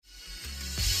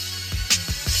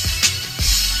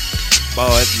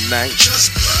ball at night.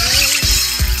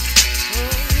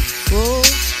 Whoa,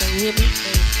 can you hear me?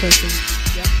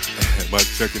 Am I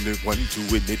checking it? 1,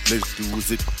 2, in it. Let's do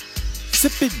it.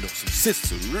 Sipping on some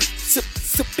scissors.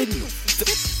 Sipping on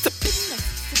sipping.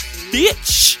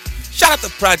 Bitch. Shout out to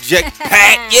Project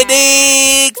Pat, you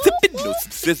dig? Sipping on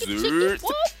some scissors.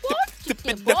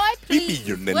 Sipping on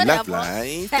BB on the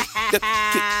lifeline.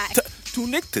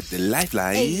 Tune in to the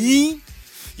lifeline.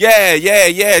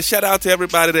 Yeah. Shout out to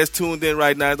everybody that's tuned in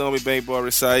right now. It's the Homie Bank Bar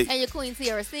Recite. And your Queen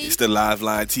TRC. It's the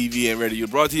Liveline TV and radio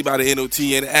brought to you by the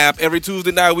NOTN app. Every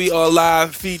Tuesday night we are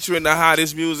live featuring the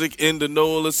hottest music in the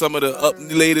NOLA. Some of the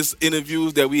latest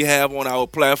interviews that we have on our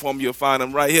platform. You'll find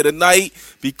them right here tonight.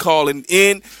 Be calling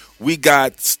in. We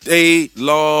got Stay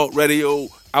Law Radio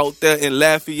out there in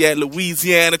Lafayette,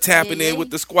 Louisiana, tapping in with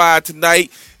the squad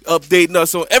tonight. Updating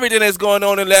us on everything that's going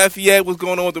on in Lafayette, what's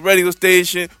going on with the radio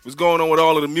station, what's going on with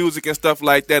all of the music and stuff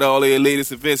like that, all the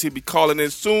latest events. He'll be calling in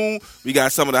soon. We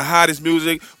got some of the hottest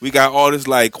music. We got artists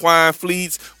like Quine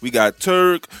Fleets. We got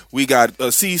Turk. We got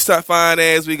C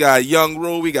Finance. We got Young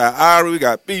Ro. We got Ira. We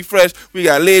got B Fresh. We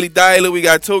got Lady Dyla. We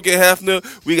got Token Hefner.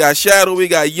 We got Shadow. We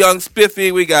got Young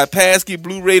Spiffy. We got Pasky,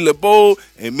 Blu-ray LeBeau,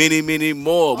 and many, many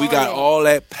more. We got all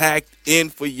that packed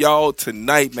in for y'all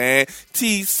tonight, man.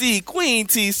 TC, Queen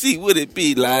TC, what it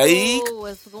be like? Oh,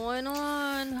 what's going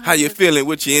on? How you feeling?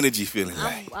 What's your energy feeling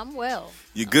like? I'm well.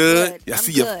 You good? I I'm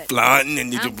see good. you flaunting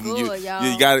and I'm good, y'all.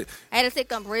 you got it. I had to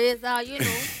take some breads out, you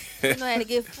know. I had to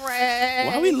get fresh.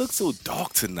 Why we look so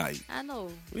dark tonight? I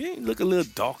know. We ain't look a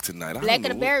little dark tonight. Black of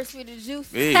the berry, sweet of the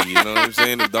juice. Hey, you know what I'm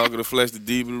saying? The darker the flesh, the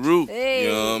deeper the root. Hey. You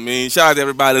know what I mean? Shout out to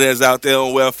everybody that's out there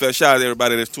on welfare. Shout out to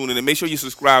everybody that's tuning in. Make sure you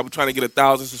subscribe. We're trying to get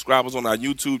 1,000 subscribers on our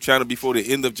YouTube channel before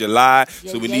the end of July.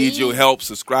 So we need your help.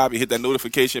 Subscribe and hit that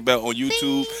notification bell on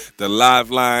YouTube, the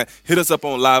Liveline. Hit us up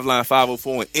on Liveline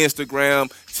 504 on Instagram,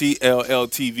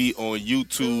 TLLTV on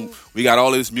YouTube. We got all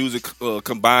of this music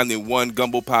combined in one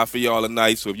gumbo pie for y'all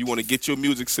tonight. So if you want to get your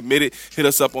music submitted, hit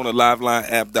us up on the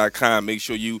livelineapp.com. Make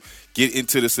sure you get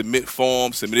into the submit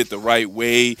form, submit it the right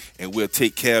way, and we'll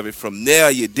take care of it from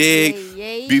there, you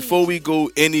dig? Before we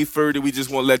go any further, we just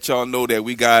want to let y'all know that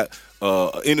we got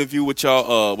an interview with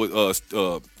y'all with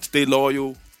Stay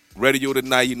Loyal Radio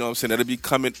tonight, you know what I'm saying? That'll be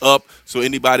coming up. So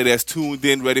anybody that's tuned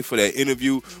in, ready for that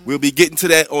interview, we'll be getting to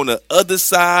that on the other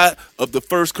side of the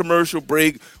first commercial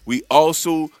break. We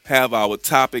also have our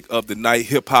topic of the night,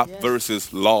 hip-hop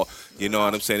versus law. You know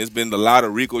what I'm saying? There's been a lot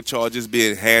of RICO charges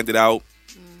being handed out.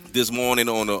 This morning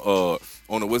on the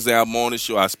What's That Morning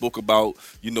Show, I spoke about,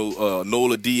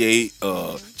 NOLA DA,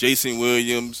 Jason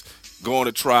Williams, going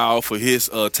to trial for his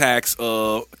tax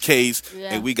case,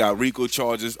 and we got RICO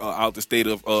charges out the state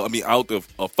of, out of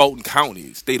Fulton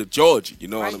County, state of Georgia. You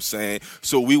know what I'm saying?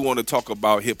 So we want to talk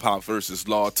about hip hop versus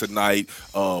law tonight.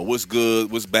 What's good?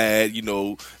 What's bad?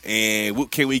 And what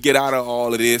can we get out of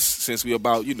all of this? Since we're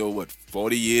about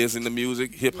 40 years in the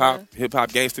music, hip hop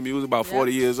gangster music, about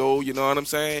 40 years old. You know what I'm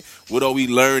saying? What are we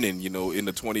learning? In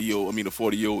the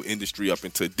 40-year-old industry up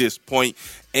until this point,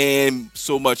 and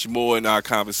so much more in our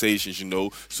conversations.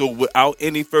 So without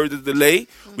any further delay,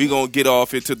 we're gonna get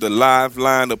off into the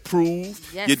Liveline approved.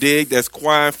 You dig? That's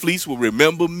Quine Fleece will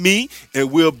remember me,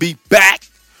 and we'll be back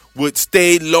with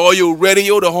Stay Loyal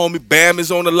Radio. The homie Bam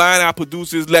is on the line. Our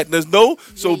producer is letting us know.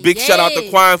 So big shout out to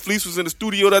Quine Fleece, was in the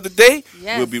studio the other day.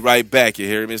 We'll be right back. You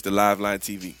hear him? It's the Liveline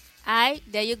TV. All right,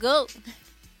 there you go.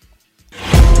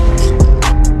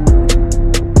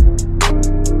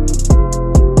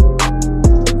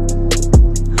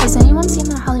 Has anyone seen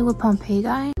that Hollywood Pompeii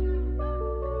guy?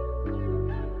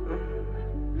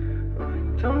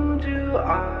 I told you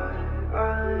I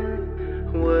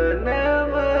would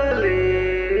never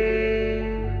leave.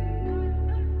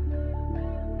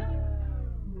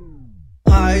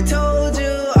 I told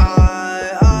you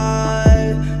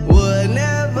I would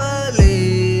never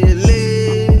leave.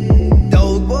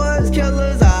 Those boys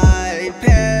killers I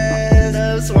passed.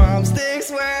 The swamp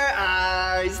sticks where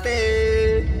I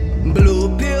stay.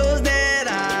 Blue pills that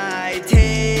I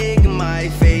take. My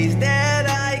face that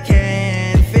I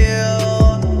can't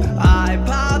feel. I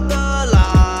popped a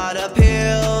lot of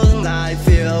pills. And I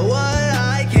feel what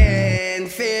I can't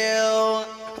feel.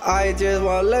 I just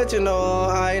wanna let you know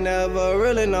I never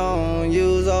really known.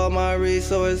 Use all my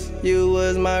resource. You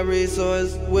was my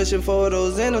resource. Wishing for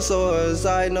those inner source.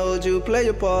 I knowed you play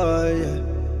your part,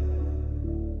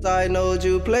 I knowed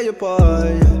you play your part,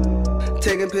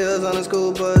 Taking pills on the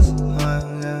school bus,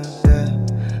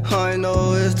 I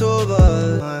know it's 2 of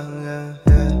us,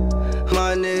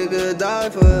 My nigga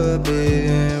died for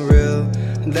being real.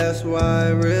 That's why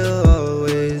real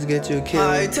always get you killed.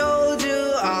 I told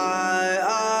you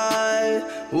I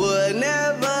would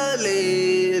never leave.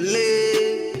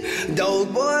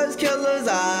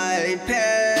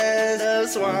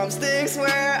 swamp sticks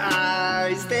where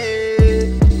I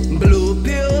stay. Blue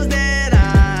pills that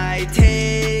I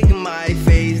take, my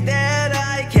face that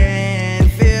I can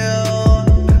feel.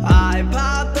 I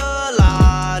popped a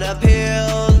lot of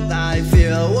pills, I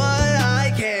feel what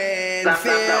I can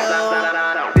feel.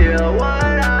 Feel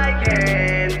what I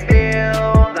can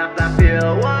feel.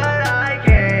 Feel what I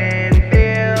can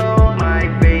feel.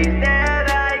 My face that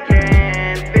I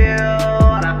can feel.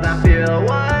 Feel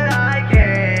what I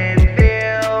can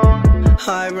feel.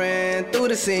 I ran through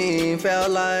the scene,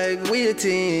 felt like we a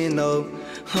teen, no.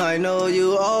 I know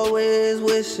you always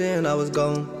wishing I was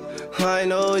gone. I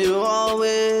know you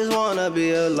always wanna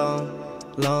be alone.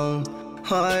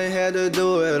 I had to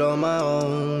do it on my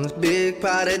own. Big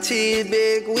pot of cheese,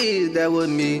 big weed, that was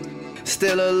me.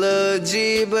 Still a little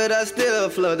G, but I still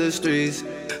flood the streets.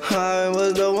 I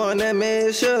was the one that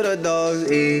made sure the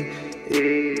dogs eat.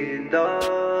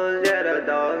 Dogs, yeah, the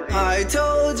dogs. I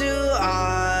told you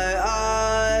I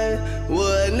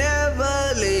would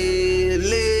never leave.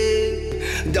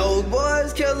 Those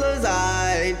boys, killers,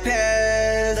 I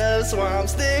pass. The swamp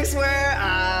sticks where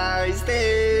I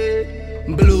stay.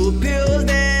 Blue pills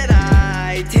that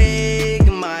I take,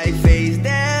 my face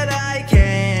that I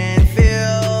can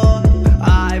feel.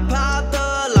 I popped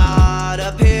a lot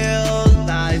of pills,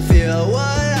 I feel what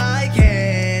I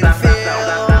can feel.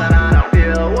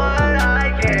 Feel what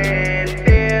I can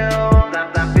feel.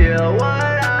 Feel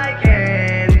what I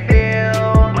can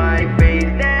feel. My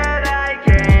face that I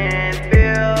can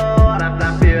feel.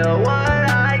 Feel what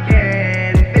I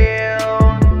can feel.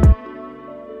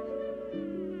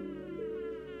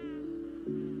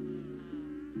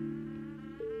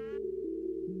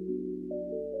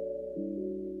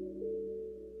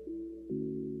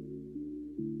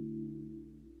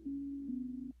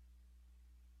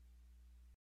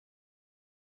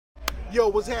 Yo,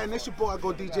 what's happening? It's your boy,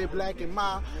 Go DJ Black, and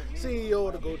my CEO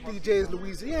of the Go DJs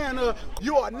Louisiana.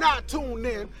 You are not tuned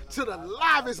in to the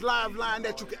livest live line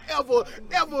that you can ever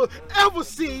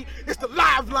see. It's the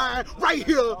live line right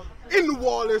here in New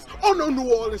Orleans, on the New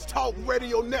Orleans Talk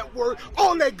Radio Network,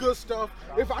 all that good stuff.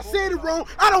 If I said it wrong,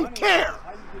 I don't care.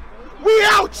 We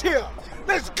out here.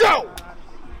 Let's go.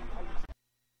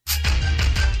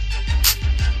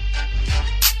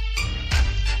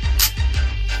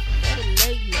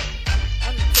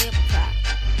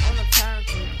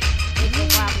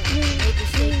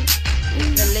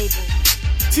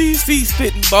 TC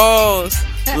spitting balls.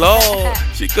 Lord,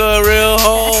 she go real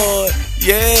hard.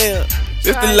 Yeah.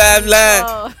 It's the live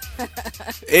line.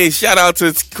 Hey, shout out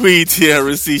to Queen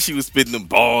Tiara C. She was spitting them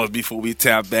balls before we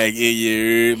tap back in.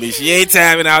 You heard me? She ain't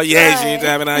tapping out yet. She ain't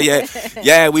tapping out yet.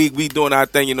 Yeah, we doing our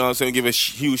thing, you know what I'm saying? Give a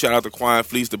huge shout out to Quan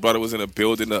Fleece. The brother was in the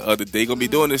building the other day. Gonna be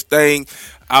doing this thing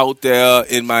out there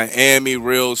in Miami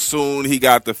real soon. He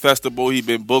got the festival. He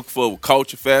been booked for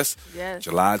Culture Fest. Yes.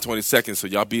 July 22nd. So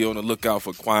y'all be on the lookout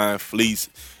for Quan Fleece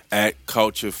at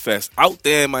Culture Fest. Out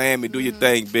there in Miami, do your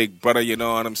thing, big brother, you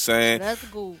know what I'm saying? That's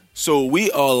cool. So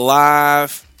we are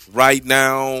live right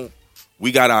now.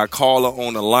 We got our caller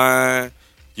on the line.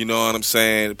 You know what I'm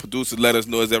saying? The producer let us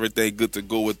know is everything good to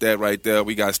go with that right there.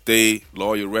 We got Stay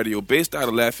Loyal Radio based out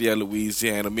of Lafayette,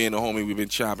 Louisiana. Me and the homie, we've been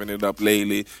chopping it up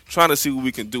lately, trying to see what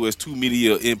we can do as two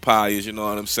media empires, you know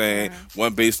what I'm saying?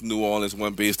 One based in New Orleans,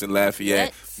 one based in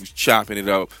Lafayette. We're chopping it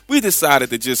up. We decided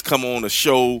to just come on the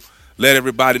show, let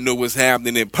everybody know what's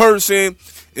happening in person.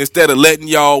 Instead of letting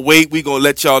y'all wait, we going to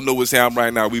let y'all know what's happening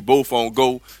right now. We both on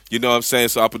go, you know what I'm saying?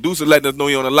 So our producer letting us know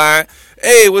you on the line.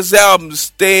 Hey, what's up?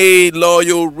 Stay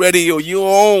Loyal Radio. You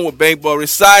on with Bank Boy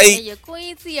Recite. And your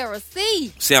Queen Tiara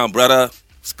C. Sound, brother.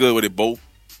 It's good with it, both.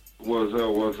 What's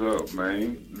up,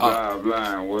 man? Live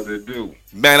line, what it do?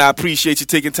 Man, I appreciate you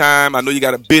taking time. I know you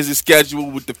got a busy schedule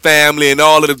with the family and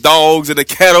all of the dogs and the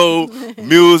kettle,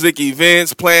 music,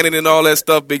 events, planning, and all that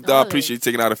stuff. Big dog, appreciate you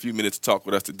taking out a few minutes to talk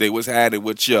with us today. What's happening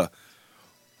with you?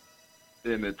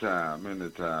 Anytime,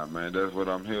 man. That's what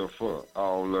I'm here for.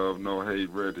 All love, no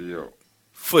hate radio.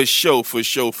 For sure.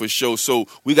 So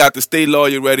we got the Stay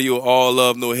Loyal Radio, all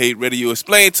love, no hate radio.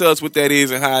 Explain to us what that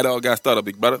is and how it all got started,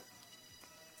 big brother.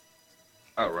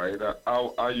 All right.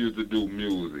 I used to do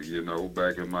music, you know,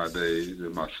 back in my days,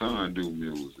 and my son do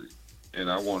music.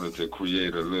 And I wanted to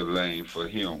create a little lane for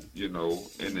him, you know,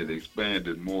 and it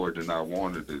expanded more than I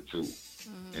wanted it to.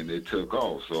 And it took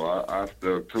off. So I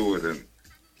stuck to it, and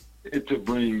it to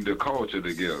bring the culture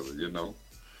together, you know.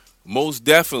 Most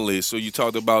definitely. So you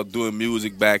talked about doing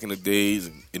music back in the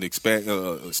days and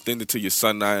extended to your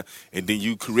son now, and then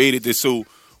you created this. So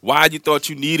why you thought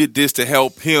you needed this to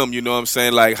help him, you know what I'm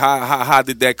saying? Like, how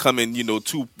did that come in,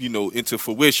 into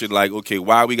fruition? Like, okay,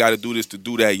 why we got to do this to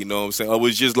do that, you know what I'm saying? Or it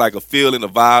was just like a feeling, a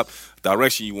vibe,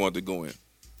 direction you wanted to go in?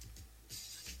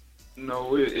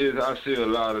 No, I see a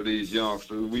lot of these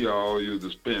youngsters. We all used to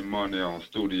spend money on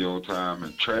studio time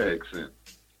and tracks, and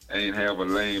ain't have a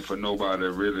lane for nobody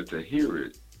really to hear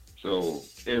it. So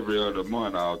every other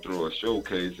month, I'll throw a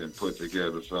showcase and put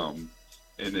together something,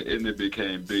 and it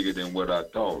became bigger than what I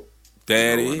thought.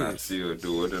 That And I is. still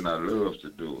do it, and I love to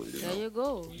do it. There you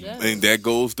go. Yeah. And there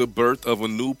goes the birth of a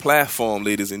new platform,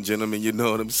 ladies and gentlemen. You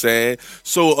know what I'm saying?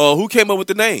 So, who came up with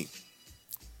the name?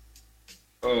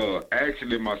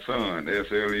 Actually, my son,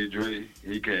 SLE Dre,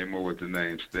 he came up with the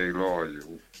name Stay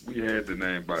Loyal. We had the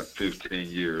name about 15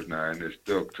 years now, and it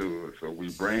stuck to us, so we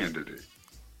branded it.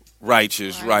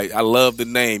 Righteous, right. I love the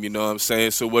name, you know what I'm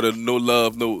saying? So what a no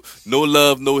love, no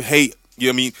hate. You know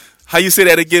what I mean? How you say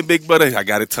that again, big brother? I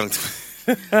got it tongue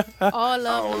All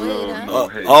love, All no hate, love, huh? no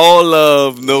hate. all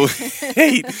love, no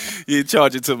hate. You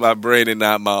charge it to my brain and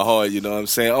not my heart, you know what I'm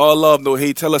saying? All love, no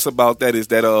hate. Tell us about that. Is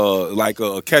that like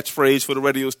a catchphrase for the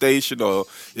radio station, or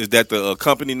is that the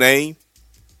company name?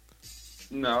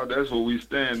 No, that's what we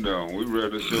stand on. We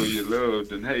rather show you love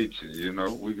than hate you, you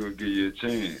know? We're going to give you a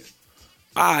chance.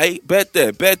 All right, bet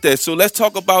that. So let's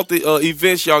talk about the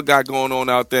events y'all got going on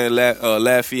out there in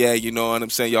Lafayette. You know what I'm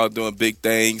saying? Y'all doing big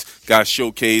things, got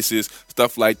showcases,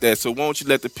 stuff like that. So why don't you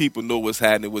let the people know what's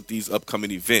happening with these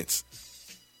upcoming events?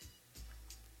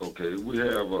 Okay, we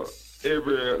have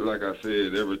like I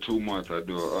said, every 2 months I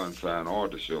do an unsigned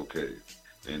artist showcase.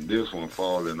 And this one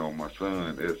falling on my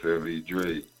son, SLE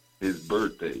Dre, his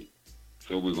birthday.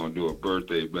 So we're going to do a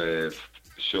birthday bash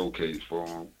showcase for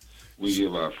him. We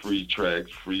give out free tracks,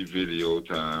 free video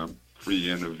time, free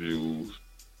interviews,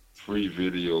 free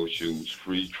video shoots,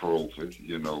 free trophies,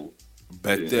 you know.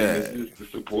 Bet And that. it's just to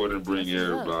support and bring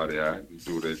That's what's up. everybody out and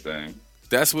do their thing.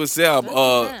 That's what's up. That's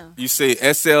what's up. You say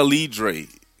SLE Dre.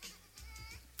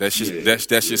 That's your Yeah, that's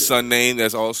your yeah. son name.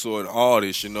 That's also an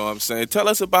artist. You know what I'm saying? Tell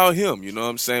us about him. You know what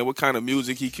I'm saying? What kind of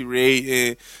music he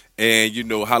creating, and you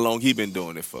know how long he been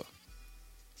doing it for.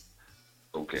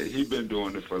 Okay, he been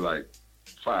doing it for like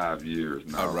 5 years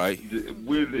now. All right.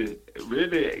 Really,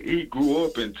 he grew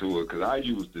up into it because I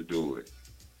used to do it.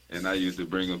 And I used to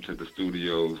bring him to the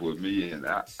studios with me, and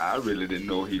I really didn't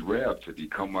know he rapped till he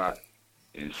come out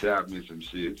and shot me some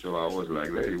shit. So I was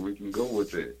like, hey, we can go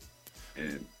with it.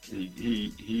 And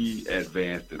he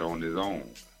advanced it on his own.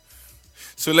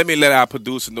 So let me let our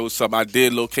producer know something. I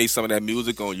did locate some of that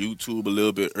music on YouTube a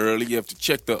little bit early. You have to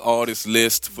check the artist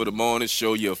list for the morning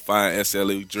show. You'll find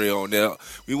SLE Dre on there.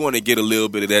 We want to get a little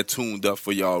bit of that tuned up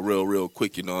for y'all real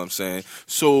quick, you know what I'm saying?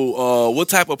 So what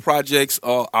type of projects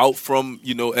are out from,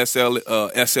 you know,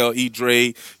 SLE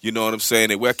Dre, you know what I'm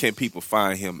saying? And where can people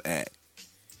find him at?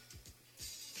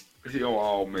 He on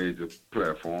all major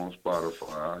platforms,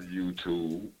 Spotify,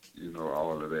 YouTube, you know,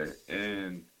 all of that.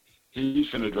 And he's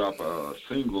finna drop a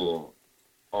single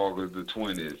August the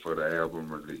 20th for the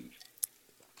album release.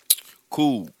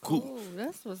 Cool. Ooh,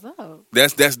 that's what's up.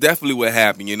 That's definitely what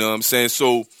happened, you know what I'm saying?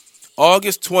 So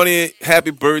August 20th,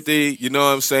 happy birthday, you know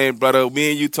what I'm saying, brother?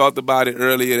 Me and you talked about it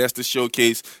earlier. That's the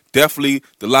showcase. Definitely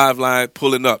the live line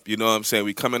pulling up, you know what I'm saying?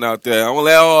 We coming out there. I want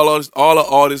to let all the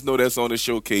artists know that's on the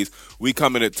showcase. We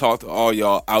coming to talk to all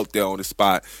y'all out there on the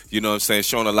spot, you know what I'm saying?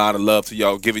 Showing a lot of love to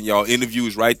y'all, giving y'all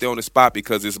interviews right there on the spot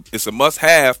because it's a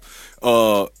must-have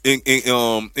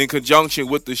in conjunction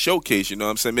with the showcase, you know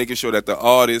what I'm saying? Making sure that the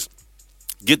artists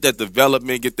get that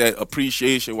development, get that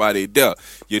appreciation while they there.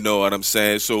 You know what I'm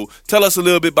saying? So tell us a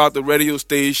little bit about the radio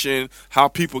station, how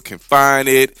people can find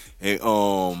it, and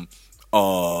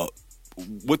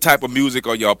what type of music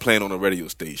are y'all playing on the radio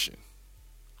station?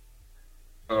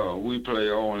 We play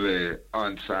only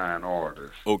unsigned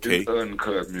artists. Okay. It's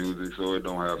uncut music, so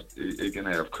it can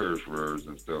have curse words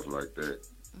and stuff like that.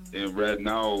 And right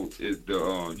now,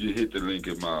 you hit the link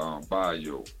in my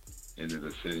bio, and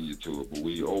it'll send you to it. But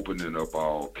we opening up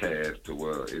our cast to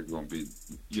where it's gonna be,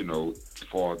 you know,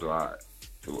 farther out,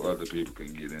 so other people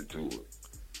can get into it.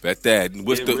 Bet that. And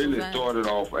what's It the really Right. started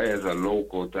off as a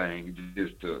local thing,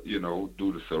 just to, you know,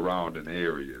 do the surrounding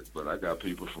areas. But I got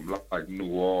people from like New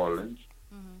Orleans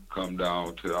come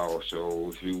down to our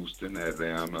shows, Houston,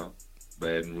 Atlanta,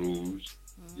 Baton Rouge.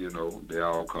 You know, they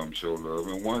all come show love.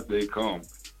 And once they come,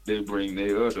 they bring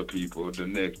their other people the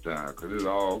next time, because it's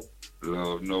all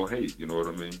love, no hate. You know what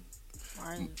I mean?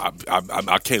 Right.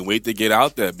 I can't wait to get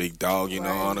out there, big dog. You know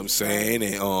Right, what I'm saying,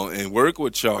 and work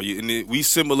with y'all. We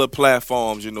similar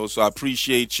platforms, you know. So I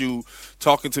appreciate you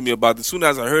talking to me about it. As soon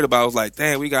as I heard about it, I was like,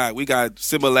 damn, we got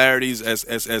similarities as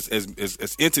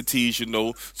entities, you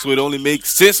know. So it only makes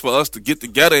sense for us to get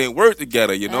together and work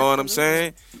together. You know what I'm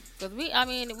saying? Because we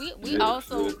Yes,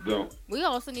 also yes, don't. we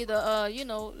also need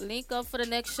to link up for the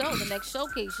next show, the next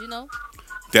showcase. You know.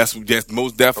 That's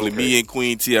most definitely Okay. me and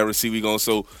Queen TRC. We gonna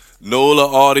so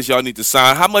NOLA artists, y'all need to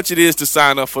sign. How much it is to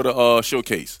sign up for the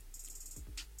showcase?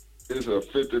 It's a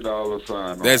 $50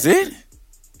 sign. That's it?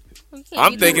 We can't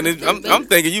I'm be thinking doing it, this, I'm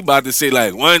thinking you about to say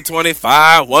like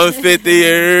 125,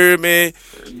 150, man.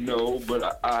 No,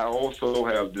 but I also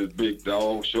have this big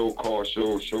dog show, car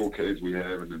show showcase we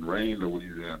having in Rain,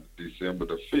 Louisiana, December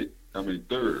the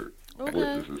 3rd, Okay.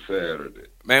 which is a Saturday.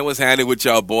 Man, what's happening with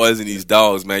y'all boys and these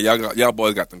dogs, man? Y'all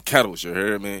boys got them kettles, you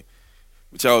heard, man.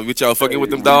 With y'all fucking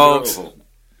with them we dogs? love 'em.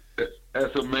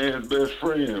 That's a man's best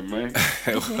friend, man.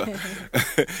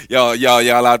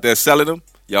 y'all out there selling them?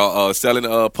 Y'all selling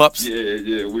pups?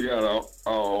 Yeah, we got our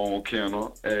own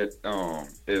kennel at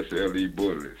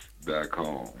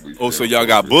SLEBullies.com. Oh, so y'all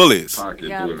got bullies? Pocket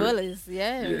Got bullies. bullies,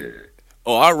 yeah. Yeah.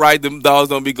 Oh, all right, them dogs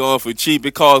don't be going for cheap.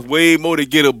 It costs way more to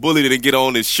get a bully than get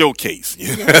on this showcase.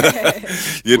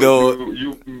 You know, But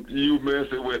you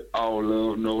messing with All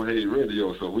Love No Hate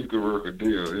Radio, so we could work a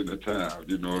deal in the time.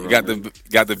 You know what I mean?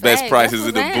 got the best Hey, prices that's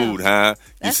in the what I'm booth, huh?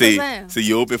 That's you what I'm see, so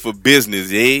you open for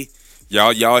business, eh?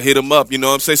 Y'all hit them up, you know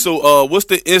what I'm saying? So, what's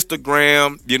the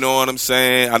Instagram? You know what I'm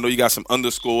saying? I know you got some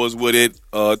underscores with it.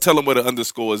 Tell them where the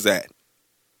underscore is at.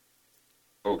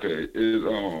 Okay,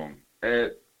 it's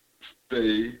at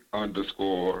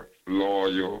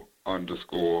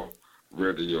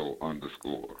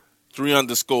stay_loyal_radio_. 3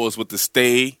 underscores with the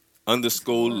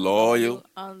stay_loyal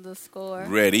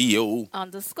radio.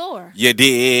 _. You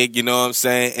dig, you know what I'm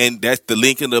saying? And that's the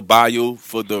link in the bio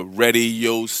for the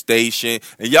radio station.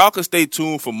 And y'all can stay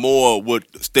tuned for more with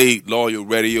Stay Loyal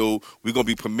Radio. We're going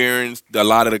to be premiering a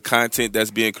lot of the content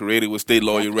that's being created with Stay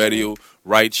Loyal Radio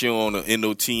right here on the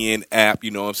NOTN app. You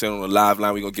know what I'm saying? On the live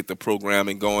line, we're going to get the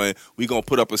programming going. We're going to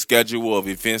put up a schedule of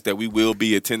events that we will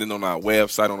be attending on our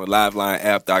website on the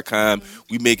livelineapp.com.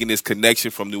 We making this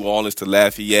connection from New Orleans to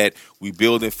Lafayette. We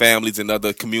building families in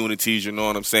other communities, you know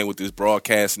what I'm saying, with this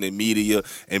broadcasting and media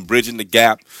and bridging the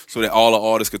gap so that all the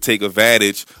artists could take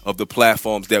advantage of the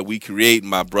platforms that we create,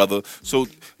 my brother. So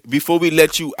before we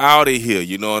let you out of here,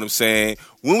 you know what I'm saying,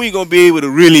 when we going to be able to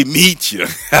really meet you?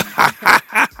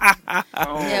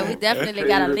 Yeah, we definitely to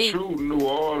got tell a you the link. truth, New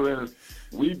Orleans,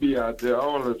 we be out there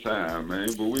all the time, man.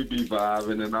 But we be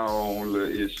vibing in our own little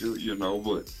issue, you know.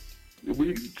 But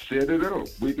we set it up.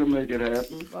 We can make it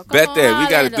happen. Well, come Bet on that. We out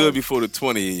got to here, do it though. before the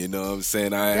 20th, you know what I'm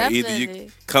saying? Either you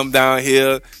Definitely. come down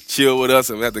here, chill with us,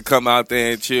 and we have to come out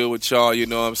there and chill with y'all, you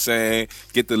know what I'm saying?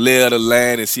 Get the lay of the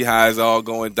land and see how it's all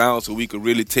going down so we could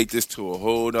really take this to a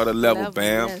whole nother level,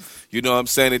 bam. Yes. You know what I'm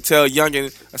saying? And tell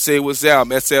Youngin, I say, what's up? I'm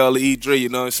SLE Dre, you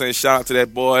know what I'm saying? Shout out to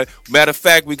that boy. Matter of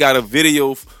fact, we got a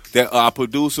video that our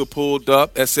producer pulled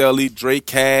up, SLE Dre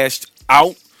cashed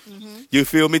out. You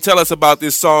feel me? Tell us about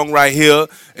this song right here,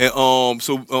 and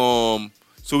so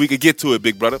we could get to it,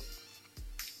 big brother.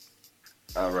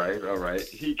 All right.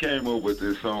 He came up with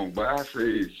this song, but I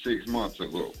say 6 months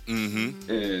ago. Mm-hmm.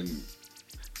 And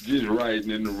just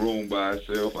writing in the room by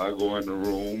himself. I go in the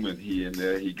room, and he in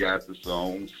there. He got the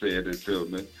song, said it to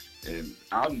me. And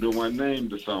I'm the one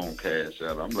named the song Cash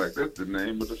Out. I'm like, that's the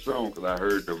name of the song because I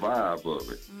heard the vibe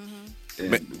of it.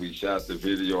 And we shot the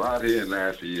video out here in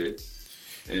Lafayette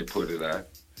and put it out.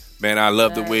 Man, I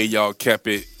love the way y'all kept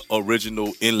it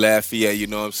original in Lafayette, you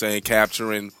know what I'm saying,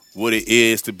 capturing what it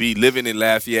is to be living in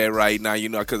Lafayette right now, you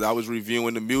know, because I was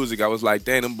reviewing the music. I was like,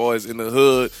 damn, them boys in the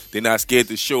hood, they're not scared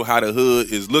to show how the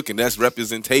hood is looking. That's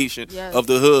representation of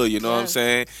the hood, you know what I'm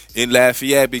saying, in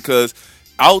Lafayette, because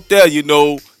out there, you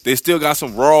know, they still got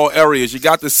some rural areas. You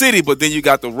got the city, but then you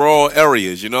got the rural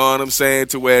areas, you know what I'm saying,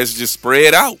 to where it's just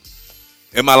spread out.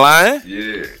 Am I lying?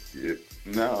 Yeah.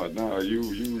 No,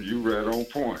 you right on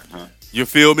point, huh? You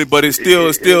feel me? But it's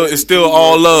still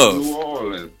all love. New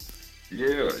Orleans.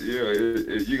 Yeah.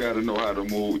 You got to know how to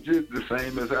move. Just the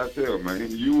same as I tell, man.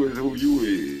 You is who you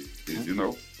is, you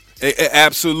know?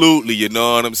 Absolutely, you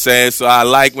know what I'm saying? So I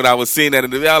like when I was seeing that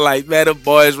in the video, I like, man, the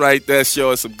boys right there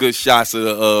showing some good shots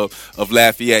of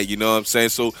Lafayette, you know what I'm saying?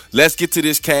 So let's get to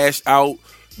this Cash Out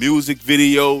music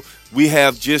video. We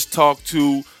have just talked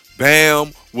to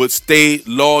Bam with Stay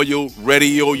Loyal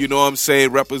Radio, you know what I'm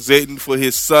saying, representing for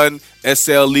his son,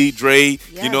 SLE Dre,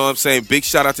 you know what I'm saying. Big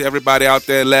shout out to everybody out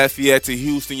there in Lafayette, to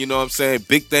Houston, you know what I'm saying.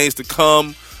 Big things to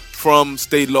come from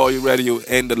Stay Loyal Radio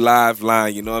and the live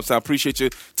line, you know what I'm saying. I appreciate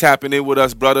you tapping in with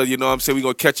us, brother, you know what I'm saying. We're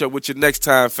going to catch up with you next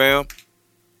time, fam.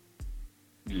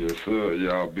 Yes, sir.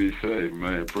 Y'all be safe,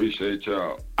 man. Appreciate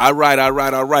y'all. All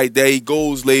right. There he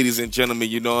goes, ladies and gentlemen.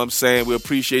 You know what I'm saying? We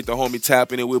appreciate the homie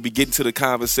tapping in. We'll be getting to the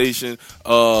conversation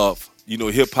of, you know,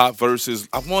 hip-hop versus,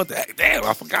 I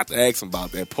forgot to ask him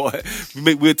about that part.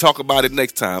 We'll talk about it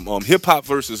next time. Hip-hop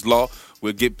versus law.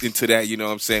 We'll get into that, you know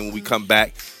what I'm saying, when we come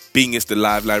back. Being it's the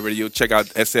Live Radio. Check out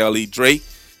SLE Dre.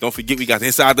 Don't forget, we got the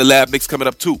Inside the Lab mix coming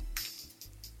up, too.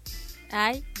 All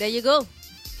right, there you go.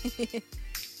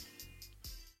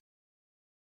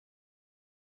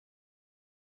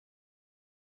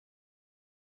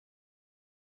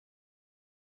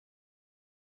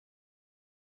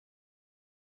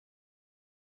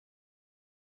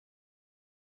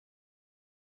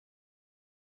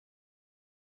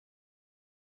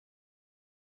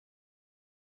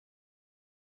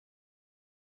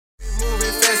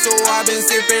 Moving fast, so I've been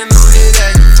sipping on this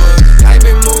Agrifuck. I've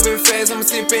been moving fast, I'm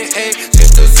sipping A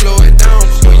just to slow it down.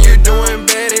 When you're doing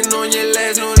bad and on your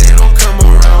last, no, they don't come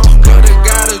around. Brother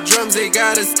got a drums, they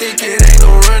got a stick, it ain't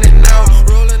no running out.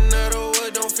 Roll another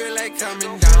wood, don't feel like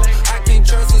coming down. I can't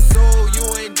trust a soul, you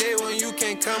ain't there when you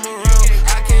can't come around.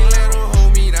 I can't let them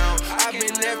hold me down. I've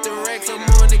been after racks, I'm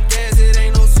on the gas, it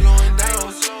ain't no slowing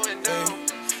down.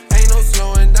 Ain't no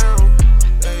slowing down.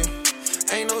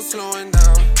 Ain't no slowing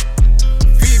down.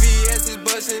 VVS is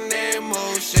busting that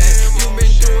motion. You been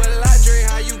through a lot, Dre,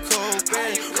 how you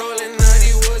coping? Rolling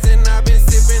nutty woods and I been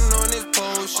sipping on this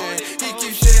potion. He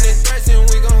keep shitting threats and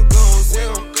we gon' go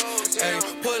still. Ay,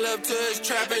 pull up to his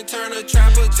trap and turn a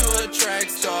trapper to a track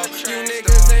star. You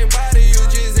niggas ain't body, you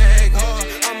just act hard.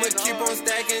 I'ma keep on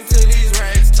stacking till these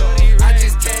racks tall. I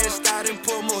just cashed out and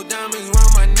put more diamonds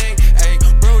round my neck. Ay,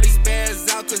 Brody spaz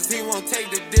out cause he won't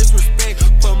take the disrespect.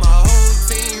 Put my whole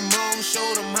team on, show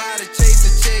them how to chase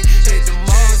a chick. Hit the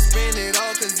mall, spend it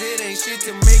all cause it ain't shit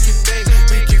to make it bank.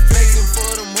 We keep flexing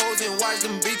for them hoes and watch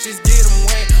them bitches get them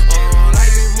wet.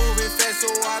 Life been moving fast, so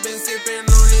I've been sipping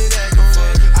on this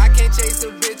Agrifuck. I can't chase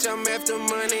a bitch, I'm after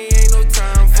money, ain't no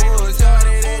time for it.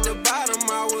 Started at the bottom,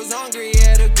 I was hungry,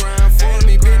 had a grind for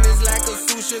me. Business like a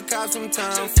sushi, cop some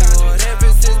time for it.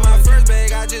 Ever since my first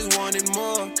bag, I just wanted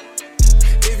more.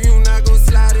 If you not gon'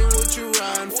 slide in, what you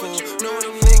riding for? Know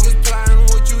them niggas plotting,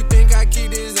 what you think I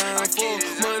keep design for?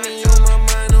 Money on my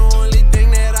mind, the only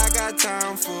thing that I got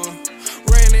time for.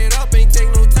 Ran it up, ain't take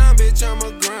no time, bitch, I'm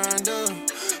a grinder.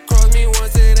 Cross me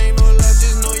once, it ain't no love,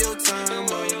 just know your time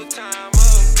up.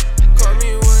 Cross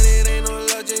me once, it ain't no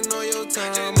love, just know your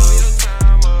time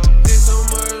up. Did so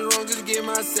much wrong, just get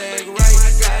my sack right.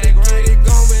 Gotta get it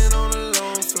gone, been on a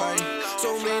long flight.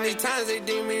 So many times they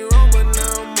did me wrong, but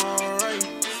now I'm alright.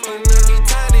 So many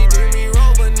times they did me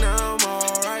wrong, but now I'm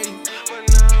alright.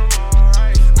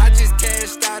 I just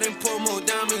cashed out and put more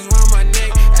diamonds round my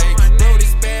neck. Ay, Brody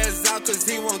spaz out cause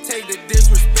he won't take the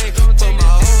disrespect. Put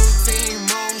my whole team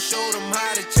on, show them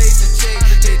how to chase a chick.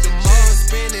 Hit the mall,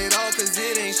 spend it all cause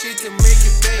it ain't shit to make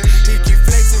it bank. He keep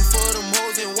flexing for them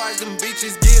hoes and watch them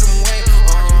bitches get them wet.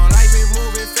 Life been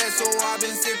moving fast, so I've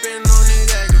been sipping on this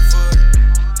Agrifuck.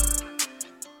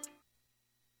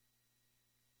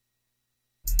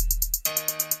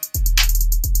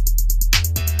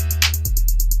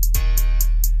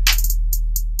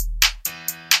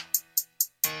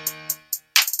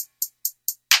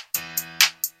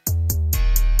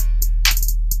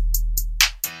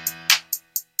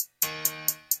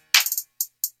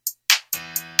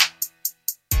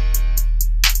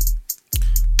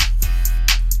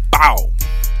 Bow.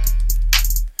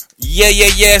 Yeah.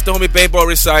 It's the homie Bankball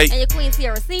Recite And your Queen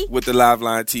Sierra C. with the Live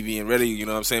Line TV and ready. You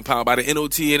know what I'm saying? Powered by the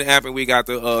NOT and the app. And we got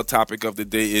the topic of the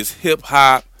day is hip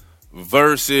hop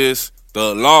versus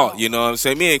the law. You know what I'm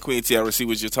saying? Me and Queen Tiara C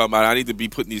was just talking about. I need to be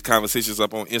putting these conversations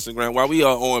up on Instagram while we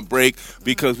are on break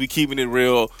because we keeping it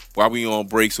real while we on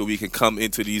break so we can come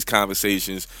into these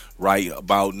conversations right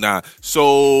about now.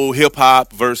 So hip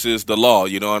hop versus the law.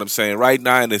 You know what I'm saying? Right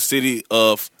now in the city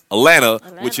of Atlanta,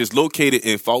 which is located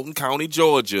in Fulton County,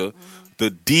 Georgia, the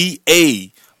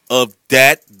DA of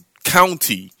that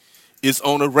county is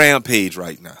on a rampage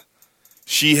right now.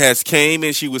 She has came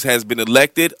and has been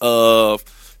elected of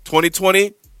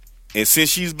 2020, and since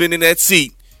she's been in that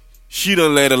seat, she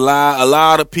done let a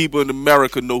lot of people in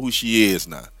America know who she is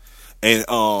now.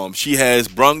 And she has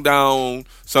brung down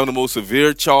some of the most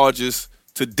severe charges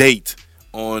to date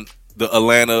on the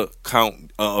Atlanta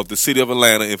count of the city of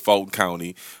Atlanta in Fulton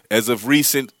County. As of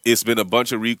recent, it's been a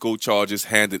bunch of RICO charges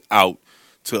handed out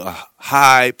to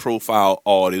high-profile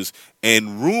artists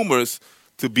and rumors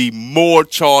to be more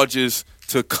charges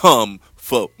to come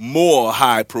for more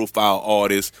high-profile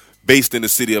artists based in the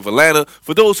city of Atlanta.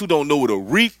 For those who don't know what a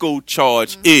RICO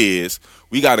charge is,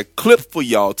 we got a clip for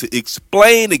y'all to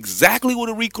explain exactly what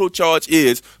a RICO charge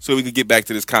is so we can get back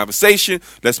to this conversation.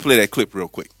 Let's play that clip real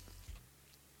quick.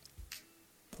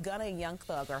 Both Gunna and Young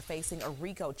Thug are facing a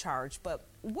RICO charge, but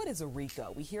what is a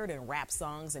RICO? We hear it in rap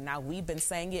songs, and now we've been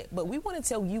saying it, but we want to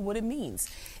tell you what it means.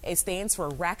 It stands for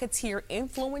Racketeer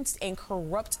Influenced and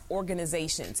Corrupt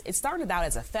Organizations. It started out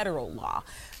as a federal law,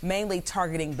 mainly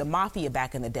targeting the mafia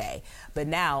back in the day. But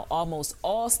now almost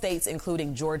all states,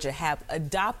 including Georgia, have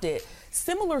adopted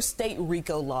similar state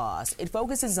RICO laws. It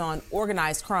focuses on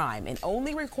organized crime and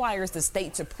only requires the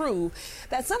state to prove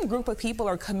that some group of people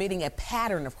are committing a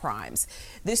pattern of crimes.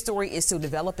 This story is still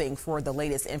developing. For the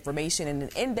latest information and an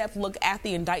in-depth look at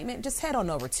the indictment, just head on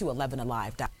over to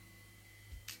 11alive.com.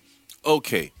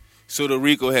 Okay, so the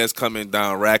RICO has coming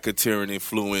down, Racketeering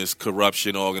Influence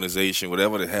Corruption Organization,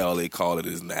 whatever the hell they call it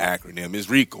is in the acronym. It's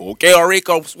RICO, okay? Or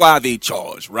RICO's why they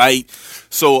charge, right?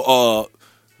 So,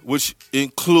 which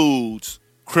includes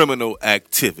criminal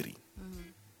activity.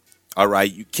 All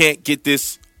right, you can't get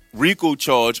this RICO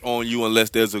charge on you unless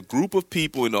there's a group of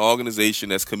people in the organization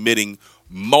that's committing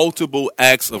multiple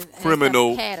acts of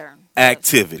criminal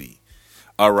activity.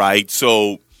 All right,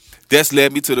 so that's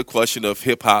led me to the question of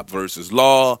hip hop versus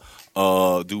law.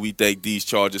 Do we think these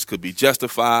charges could be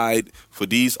justified for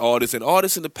these artists and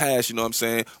artists in the past, you know what I'm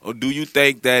saying? Or do you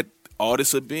think that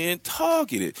artists are being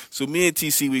targeted? So me and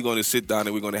TC, we're going to sit down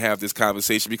and we're going to have this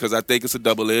conversation because I think it's a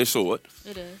double-edged sword.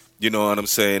 It is. You know what I'm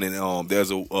saying? And there's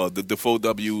the 4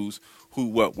 W's: who,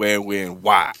 what, where, when, and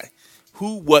why.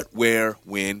 Who, what, where,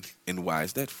 when, and why.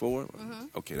 Is that 4? Mm-hmm.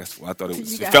 Okay, that's 4. I thought it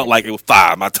felt like it was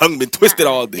 5. My tongue been twisted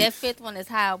all day. That 5th one is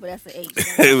how, but that's an 8.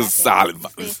 It was solid.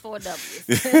 It's 4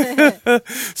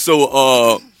 W's.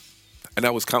 So, and I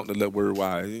was counting the word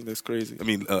why. That's crazy. I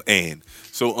mean, and.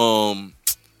 So,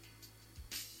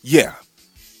 yeah,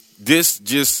 this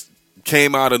just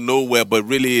came out of nowhere, but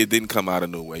really it didn't come out of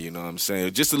nowhere, you know what I'm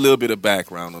saying? Just a little bit of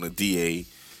background on the DA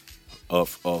of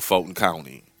Fulton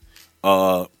County.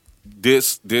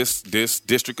 This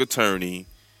district attorney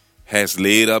has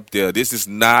laid up there. This is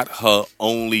not her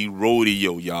only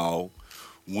rodeo, y'all.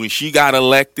 When she got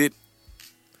elected,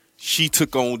 she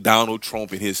took on Donald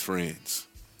Trump and his friends.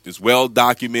 It's well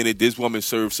documented. This woman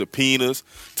served subpoenas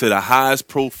to the highest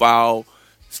profile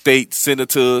state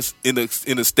senators in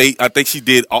the state. I think she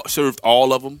served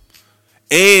all of them.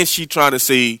 And she trying to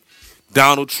say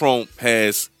Donald Trump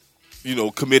has,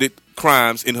 committed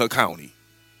crimes in her county.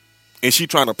 And she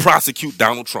trying to prosecute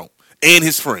Donald Trump and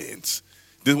his friends.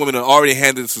 This woman had already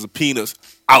handed subpoenas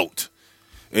out.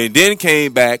 And then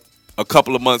came back a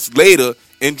couple of months later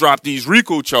and dropped these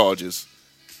RICO charges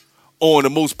on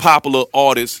the most popular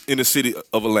artist in the city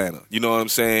of Atlanta. You know what I'm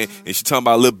saying? Mm-hmm. And she talking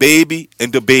about Lil Baby,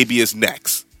 and the baby is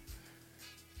next.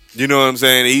 You know what I'm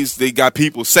saying? They got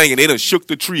people singing. They done shook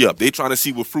the tree up. They trying to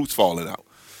see what fruit's falling out.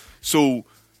 So,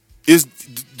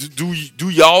 do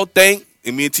y'all think,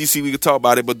 and me and TC, we can talk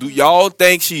about it, but do y'all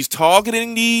think she's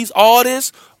targeting these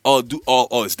artists, or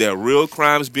is there real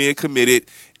crimes being committed,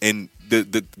 and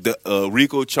the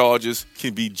RICO charges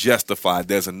can be justified?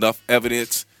 There's enough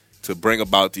evidence to bring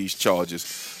about these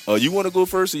charges. You want to go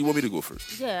first, or you want me to go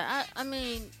first? Yeah, I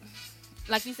mean,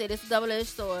 like you said, it's a double-edged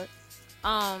sword,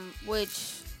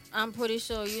 which I'm pretty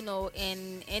sure,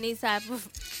 in any type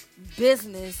of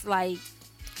business, like,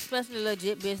 especially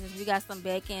legit business, we got some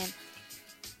back-end,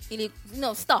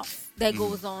 stuff that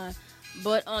goes on.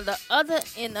 But on the other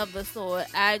end of the sword,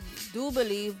 I do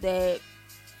believe that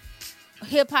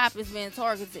hip-hop is being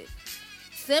targeted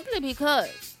simply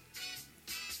because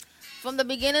from the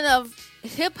beginning of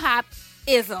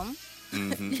hip-hop-ism,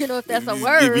 if that's a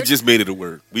word. We just made it a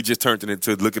word. We just turned it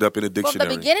into look it up in a dictionary.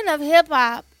 From the beginning of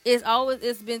hip-hop,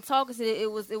 it's been targeted.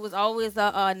 It was always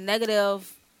a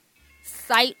negative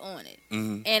sight on it.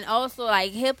 Mm-hmm. And also,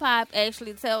 like, hip-hop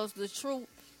actually tells the truth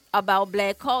about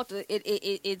black culture.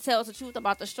 It tells the truth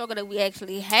about the struggle that we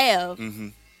actually have. Mm-hmm.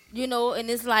 And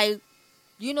it's like,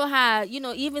 how,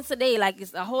 even today, like,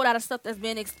 it's a whole lot of stuff that's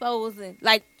been exposed. And,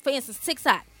 like, for instance,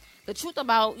 TikTok. The truth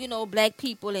about, black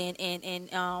people and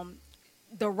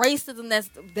the racism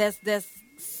that's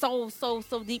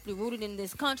so deeply rooted in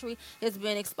this country has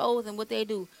been exposed, and what they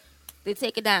do, they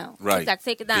take it down. Right. TikTok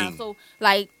take it down. So,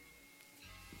 like,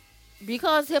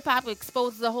 because hip hop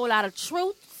exposes a whole lot of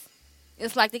truth,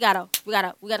 it's like we gotta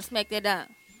smack that down.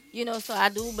 So I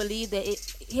do believe that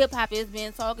hip hop is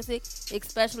being targeted,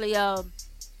 especially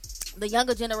the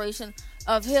younger generation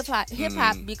of hip hop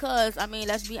because, I mean,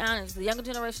 let's be honest, the younger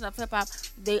generation of hip hop,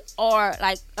 they are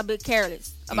like a bit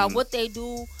careless about what they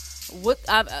do,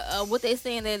 what they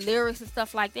say in their lyrics and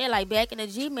stuff like that. Like back in the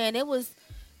G-Man, it was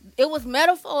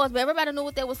metaphors, but everybody knew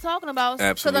what they was talking about.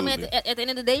 Absolutely. Because, I mean, at the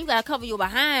end of the day, you gotta cover your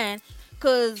behind,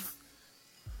 because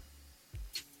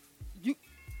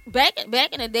back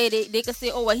in the day, they could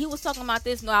say, "Oh, well, he was talking about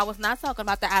this." No, I was not talking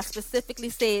about that. I specifically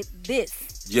said this.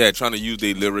 Yeah, trying to use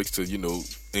their lyrics to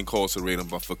incarcerate them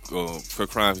for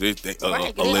crimes they Right, 'cause they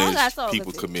all alleged got songs people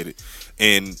with it. committed.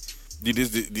 And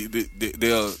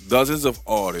there are dozens of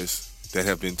artists that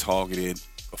have been targeted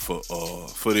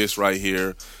for this right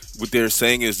here. What they're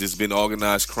saying is there's been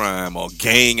organized crime or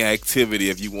gang activity,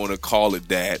 if you want to call it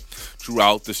that,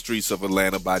 throughout the streets of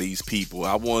Atlanta by these people.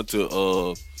 I want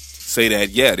to say that,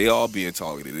 yeah, they are being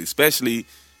targeted, especially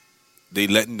they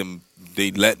letting them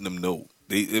know.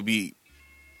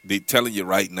 They telling you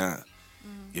right now,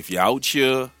 if you're out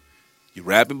here, you're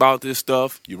rapping about this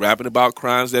stuff, you're rapping about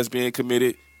crimes that's being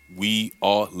committed, we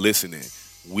are listening.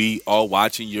 We are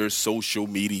watching your social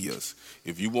medias.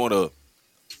 If you want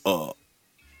to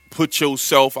put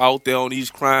yourself out there on these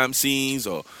crime scenes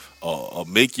or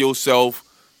make yourself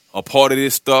a part of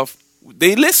this stuff,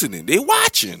 they listening, they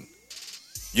watching.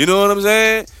 You know what I'm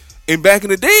saying? And back in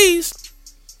the days,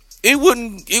 it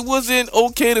wasn't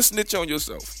okay to snitch on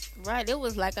yourself. Right, it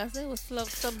was like I said, it was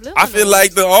subliminal. I feel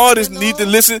like the artists need to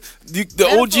listen. The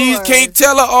OGs can't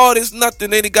tell an artist nothing.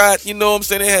 They got, you know what I'm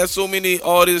saying? They have so many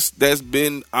artists that's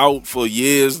been out for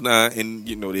years now, and,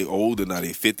 you know, they're older now.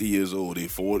 They're 50 years old. They're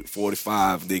 40,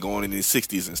 45. They're going in their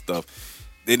 60s and stuff.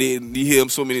 Then you hear them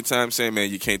so many times saying, man,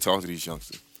 you can't talk to these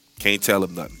youngsters. Can't tell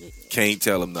them nothing. Can't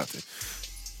tell them nothing.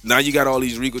 Now you got all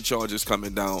these RICO charges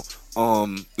coming down.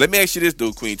 Let me ask you this,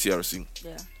 though, Queen TRC.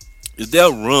 Yeah. Is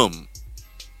there room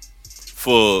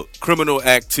for criminal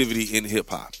activity in hip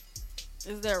hop?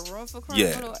 Is there room for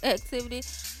criminal activity?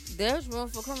 There's room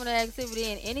for criminal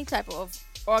activity in any type of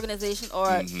organization or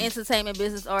entertainment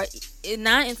business or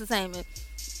non-entertainment.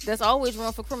 There's always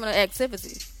room for criminal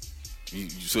activity.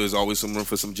 So there's always some room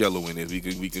for some jello in it.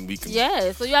 We can.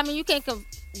 Yeah. So I mean,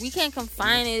 we can't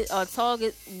confine it or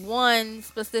target one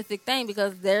specific thing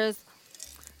because there's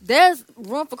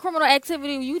room for criminal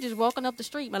activity when you just walking up the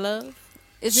street, my love.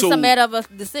 It's just a matter of a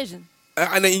decision.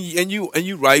 And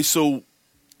you right. So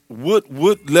what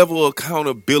level of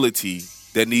accountability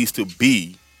that needs to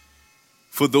be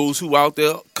for those who out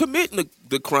there committing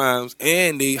the crimes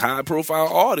and the high profile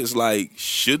artists? Like,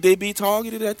 should they be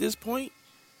targeted at this point?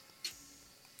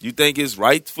 You think it's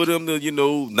right for them to, you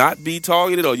know, not be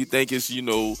targeted, or you think it's, you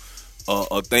know,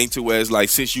 a thing to where it's like,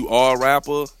 since you are a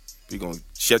rapper, we're gonna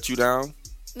shut you down?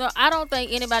 No, I don't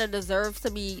think anybody deserves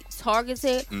to be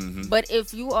targeted. But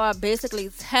if you are basically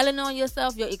telling on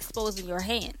yourself, you're exposing your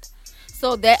hand.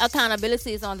 So that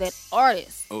accountability is on that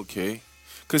artist. Okay.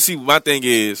 Because, see, my thing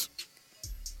is,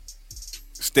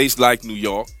 states like New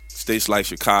York, states like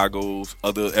Chicago,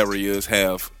 other areas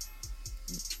have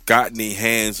gotten their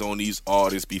hands on these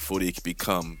artists before they can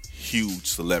become huge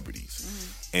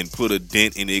celebrities and put a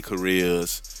dent in their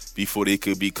careers before they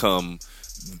could become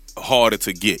harder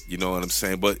to get, you know what I'm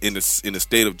saying? But in the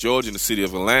state of Georgia, in the city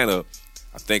of Atlanta,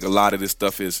 I think a lot of this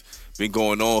stuff has been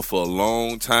going on for a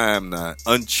long time now,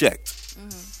 unchecked.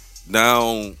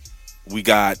 Now we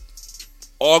got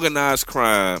organized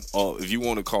crime, or if you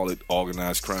want to call it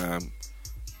organized crime,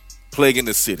 plaguing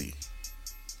the city.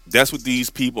 That's what these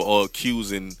people are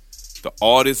accusing the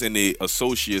artists and the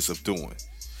associates of doing.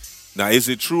 Now, is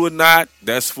it true or not?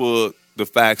 That's for the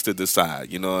facts to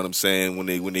decide, you know what I'm saying,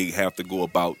 when they have to go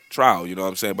about trial, you know what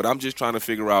I'm saying? But I'm just trying to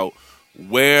figure out,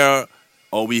 where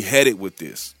are we headed with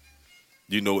this?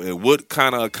 You know, and what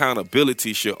kind of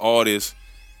accountability should artists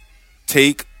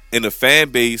take and the fan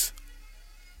base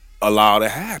allow to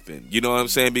happen? You know what I'm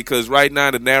saying? Because right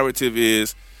now the narrative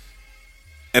is,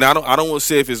 and I don't want to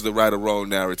say if it's the right or wrong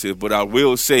narrative, but I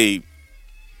will say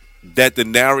that the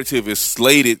narrative is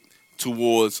slated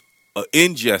towards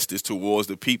injustice towards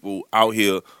the people out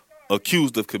here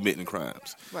accused of committing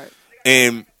crimes. Right.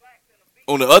 And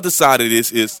on the other side of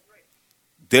this is,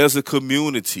 there's a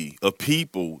community of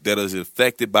people that is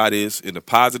affected by this in a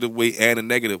positive way and a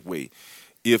negative way.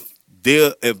 If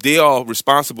they are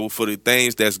responsible for the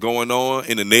things that's going on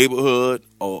in the neighborhood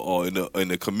or in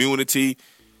the community,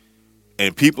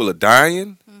 and people are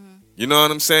dying, you know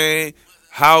what I'm saying?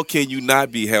 How can you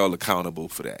not be held accountable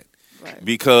for that? Right.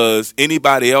 Because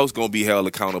anybody else gonna be held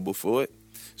accountable for it.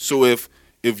 So if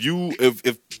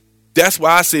that's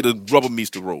why I say the rubber meets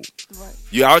the road. Right.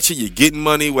 You're out here, you're getting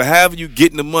money. Wherever you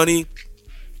getting the money,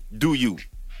 do you?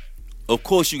 Of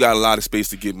course, you got a lot of space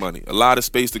to get money, a lot of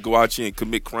space to go out here and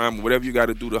commit crime, or whatever you got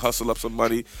to do to hustle up some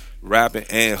money, rapping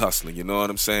and hustling. You know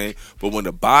what I'm saying? But when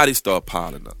the bodies start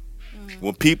piling up,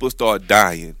 when people start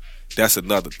dying, that's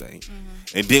another thing.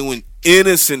 And then when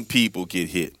innocent people get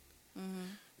hit,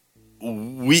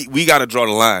 we got to draw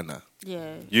the line now.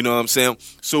 Yeah. You know what I'm saying?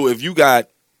 So if you got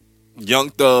Young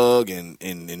Thug and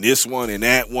this one and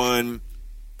that one,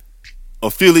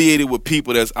 affiliated with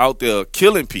people that's out there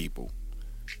killing people.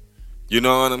 You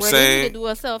know what I'm Well, saying? they need to do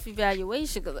a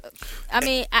self-evaluation. 'Cause, I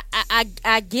mean,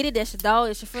 I get it. That's your dog.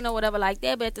 It's your friend or whatever like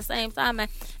that. But at the same time, man,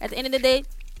 at the end of the day,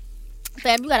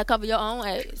 fam, you got to cover your own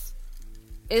ass.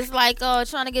 It's like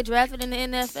trying to get drafted in the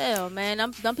NFL, man.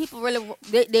 Them people really,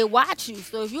 they watch you.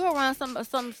 So if you're around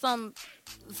some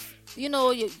you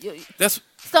know, That's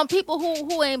some people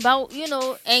who ain't about, you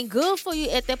know, ain't good for you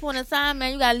at that point in time,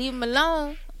 man, you got to leave them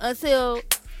alone until...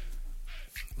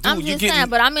 I'm just saying,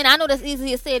 but I mean, I know that's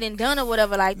easier said than done or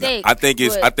whatever like that. I think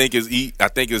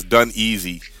it's done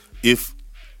easy if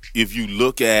you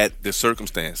look at the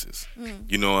circumstances.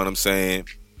 You know what I'm saying?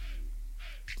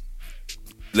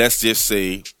 Let's just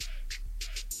say,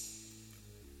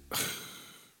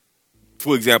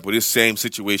 for example, this same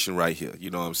situation right here. You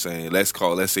know what I'm saying? Let's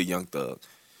say Young Thug.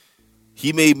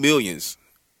 He made millions.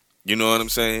 You know what I'm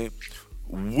saying?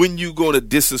 When you going to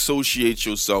disassociate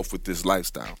yourself with this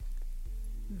lifestyle?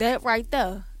 That right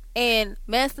there. And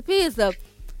Master P is the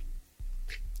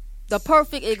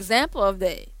perfect example of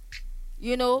that.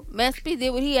 You know, Master P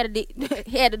did what he had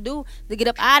to do to get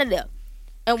up out of there.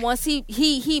 And once he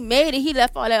made it, he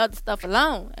left all that other stuff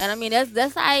alone. And I mean,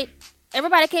 that's how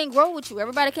everybody can't grow with you.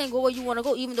 Everybody can't go where you want to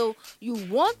go, even though you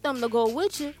want them to go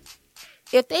with you.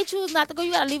 If they choose not to go,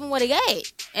 you gotta leave them where they at.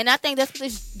 And I think that's what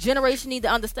this generation need to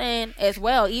understand as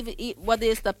well. Even whether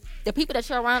it's the people that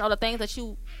you're around or the things that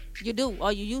you do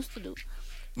or you used to do.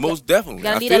 Most definitely.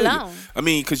 Gotta leave it alone. I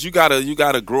mean, because you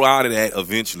gotta grow out of that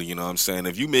eventually. You know what I'm saying?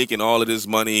 If you making all of this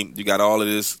money, you got all of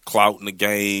this clout in the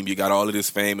game, you got all of this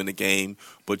fame in the game,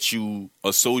 but you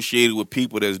associated with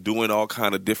people that's doing all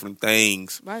kind of different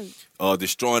things, right?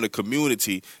 Destroying the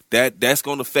community. That's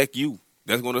gonna affect you.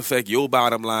 That's going to affect your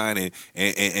bottom line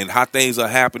and how things are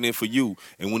happening for you.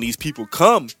 And when these people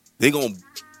come, they're going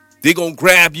to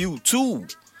grab you too.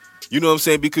 You know what I'm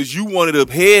saying? Because you one of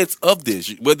the heads of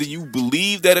this, whether you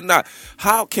believe that or not.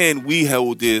 How can we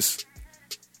hold this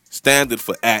standard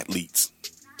for athletes?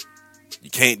 You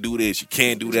can't do this. You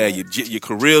can't do that. Your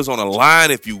career's on the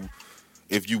line if you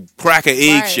crack an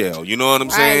eggshell. Right. You know what I'm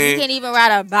saying? You can't even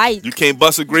ride a bike. You can't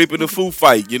bust a grape in a food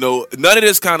fight. You know, none of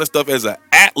this kind of stuff as an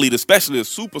athlete, especially a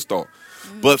superstar.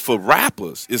 But for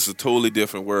rappers, it's a totally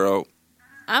different world.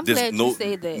 I'm glad you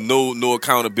said that. No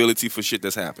accountability for shit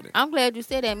that's happening. I'm glad you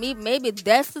said that. Maybe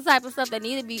that's the type of stuff that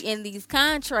need to be in these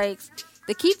contracts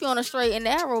to keep you on a straight and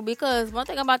narrow. Because one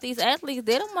thing about these athletes,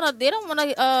 they don't want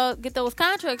to get those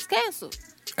contracts canceled.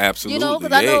 Absolutely. You know,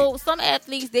 because I know some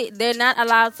athletes, they're not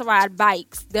allowed to ride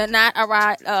bikes. They're not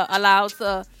allowed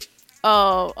to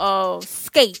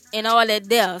skate and all that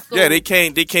there. So yeah, they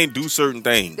can't do certain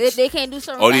things. They can't do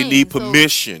certain or things. Or they need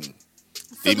permission.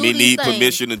 They may need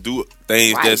permission to do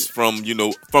things that's from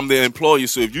the employer.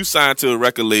 So if you sign to a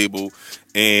record label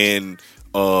and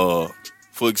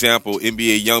for example,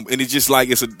 NBA Young, and it's just like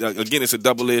it's a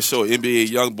double-edged sword.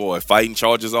 NBA Young boy fighting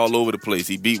charges all over the place.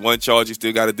 He beat one charge, he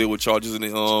still got to deal with charges in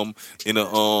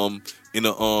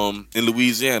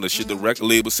Louisiana. Should the record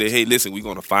label say, "Hey, listen, we're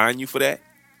gonna fine you for that"?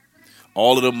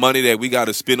 All of the money that we got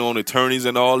to spend on attorneys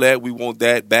and all that, we want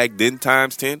that back then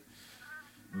times 10.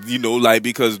 You know, like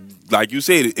because like you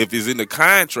said, if it's in the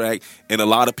contract, and a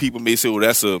lot of people may say, "Well,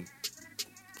 that's a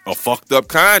fucked up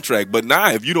contract," but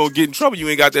if you don't get in trouble, you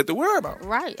ain't got that to worry about.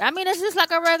 Right. I mean, it's just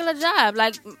like a regular job.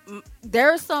 Like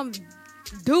there's some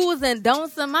do's and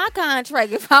don'ts in my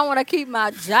contract. If I want to keep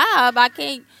my job, I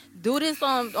can't do this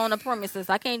on the premises.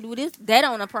 I can't do that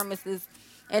on the premises.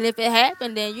 And if it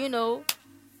happened, then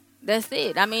that's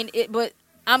it. I mean, but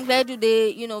I'm glad you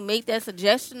did, make that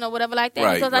suggestion or whatever like that.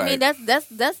 Right, because I mean,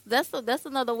 that's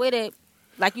another way that,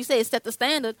 like you said, set the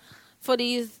standard for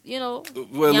these,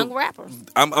 young rappers.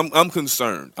 I'm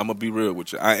concerned. I'm gonna be real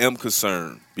with you. I am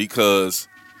concerned because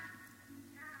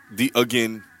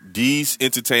these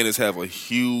entertainers have a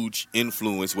huge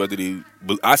influence.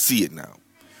 I see it now.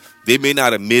 They may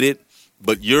not admit it,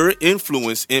 but your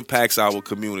influence impacts our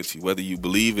community, whether you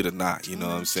believe it or not. You know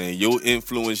what I'm saying? You'll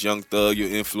influence Young Thug,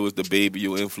 you'll influence the Baby,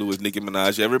 you'll influence Nicki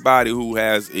Minaj. Everybody who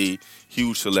has a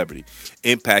huge celebrity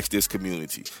impacts this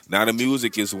community. Now, the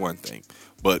music is one thing,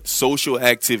 but social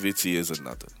activity is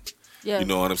another. Yes. You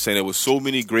know what I'm saying? There were so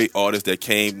many great artists that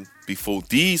came before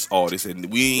these artists,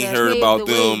 and we ain't heard about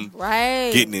them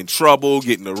getting in trouble,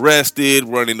 getting arrested,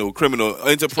 running no criminal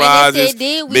enterprises,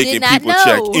 making people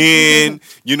check in.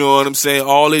 You know what I'm saying?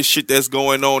 All this shit that's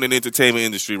going on in the entertainment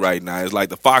industry right now. It's like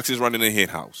the foxes running a hen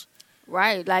house.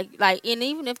 Right. Like, and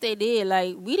even if they did,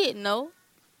 we didn't know.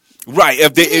 Right.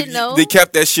 If they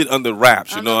kept that shit under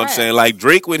wraps, you know what I'm saying? Like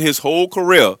Drake with his whole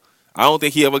career, I don't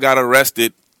think he ever got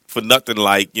arrested for nothing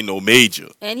major.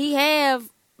 And he have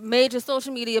major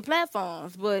social media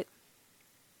platforms, but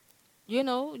You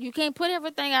know, you can't put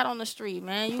everything out on the street,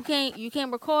 man. You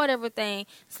can't record everything.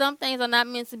 Some things are not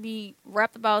meant to be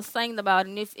rapped about, sang about,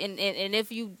 and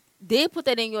if you did put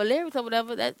that in your lyrics or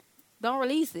whatever, that don't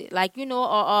release it. Like, you know,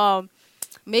 or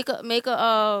make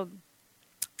a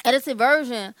edited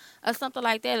version or something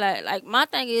like that. Like my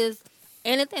thing is,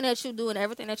 anything that you do and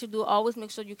everything that you do, always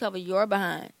make sure you cover your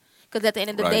behind. Because at the end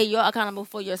of the day, you're accountable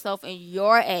for yourself and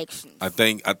your actions. I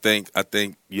think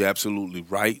you're absolutely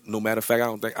right. No matter of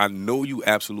fact, I know you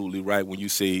absolutely right when you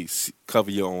say cover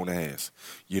your own ass.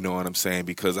 You know what I'm saying?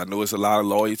 Because I know it's a lot of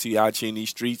loyalty out here in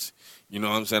these streets. You know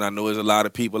what I'm saying? I know there's a lot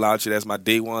of people out here that's my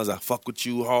day ones. I fuck with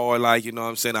you hard, like, you know what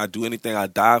I'm saying? I do anything. I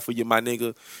die for you, my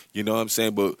nigga. You know what I'm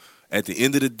saying? But at the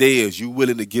end of the day, is you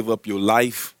willing to give up your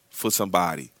life for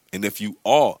somebody? And if you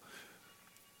are,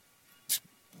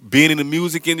 being in the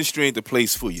music industry ain't the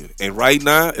place for you. And right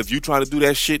now, if you trying to do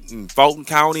that shit in Fulton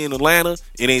County in Atlanta,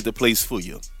 it ain't the place for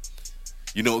you.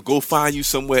 You know, go find you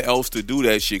somewhere else to do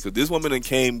that shit. Because this woman done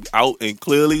came out and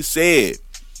clearly said,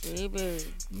 baby,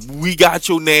 we got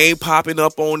your name popping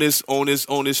up on this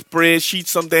spreadsheet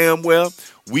some damn well.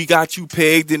 We got you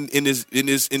pegged in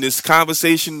this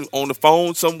conversation on the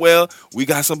phone somewhere. We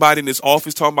got somebody in this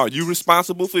office talking about you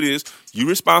responsible for this, you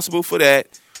responsible for that.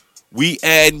 We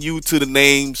adding you to the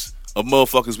names of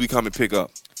motherfuckers we come and pick up.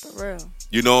 For real.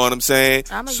 You know what I'm saying?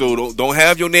 So don't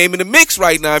have your name in the mix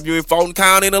right now if you're in Fulton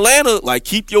County in Atlanta. Like,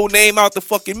 keep your name out the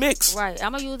fucking mix. Right.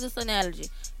 I'm going to use this analogy.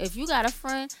 If you got a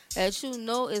friend that you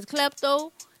know is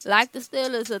klepto, like the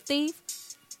steal, is a thief,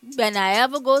 you better not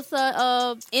ever go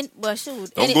to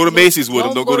Don't go to Macy's with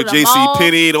them. Don't go to J.C.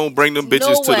 Penney. Don't bring them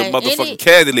bitches to the motherfucking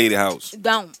Caddy Lady house.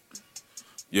 Don't.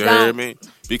 You heard me?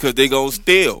 Because they gonna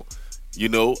steal. You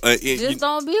know, just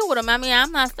don't be with them. I mean,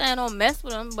 I'm not saying don't mess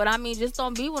with them, but I mean, just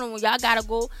don't be with them when y'all gotta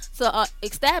go to an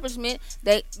establishment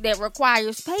that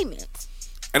requires payments.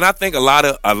 And I think a lot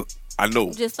of I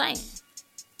know. Just saying.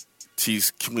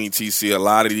 Queen TC, a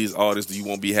lot of these artists, you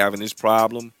won't be having this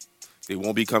problem. They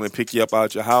won't be coming pick you up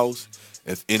out your house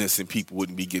if innocent people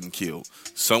wouldn't be getting killed.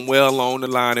 Somewhere along the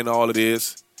line in all of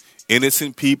this,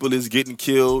 innocent people is getting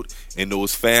killed, and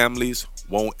those families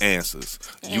want answers.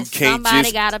 And you can't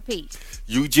somebody gotta pee.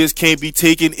 You just can't be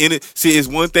taken in it. See, it's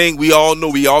one thing we all know.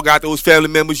 We all got those family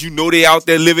members. You know they out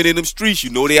there living in them streets. You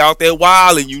know they out there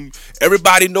wild, and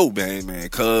everybody know, man,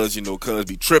 cuz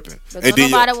be tripping. But and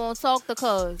nobody won't talk to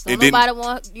cuz. Nobody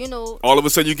want, all of a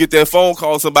sudden you get that phone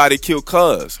call, somebody killed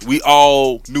cuz. We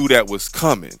all knew that was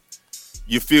coming.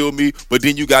 You feel me? But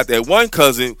then you got that one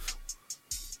cousin.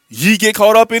 He get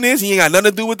caught up in this. He ain't got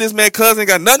nothing to do with this, man. Cuz ain't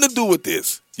got nothing to do with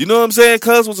this. You know what I'm saying?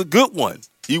 Cuz was a good one.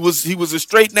 He was a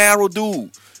straight, narrow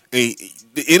dude. And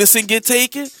the innocent get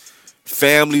taken.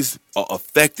 Families are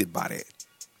affected by that.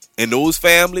 And those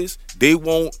families, they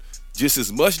want just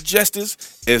as much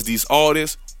justice as these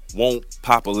artists want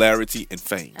popularity and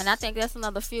fame. And I think that's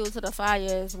another fuel to the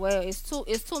fire as well. It's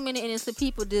too many innocent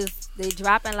people they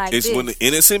dropping like this. It's when the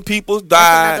innocent people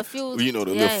die.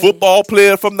 The football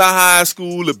player from the high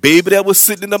school, the baby that was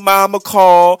sitting in the mama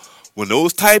car. When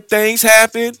those type things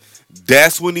happen,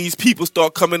 that's when these people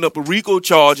start coming up with RICO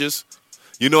charges.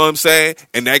 You know what I'm saying?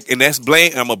 And that's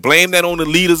blame. I'm gonna blame that on the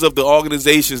leaders of the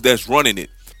organizations that's running it.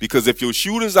 Because if your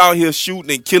shooters out here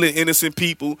shooting and killing innocent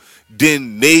people,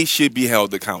 then they should be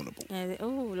held accountable.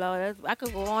 Oh Lord, I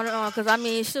could go on and on. Because I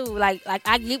mean, shoot, like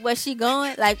I get where she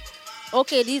going. Like,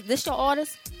 okay, this your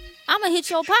artist. I'm gonna hit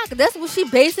your pocket. That's what she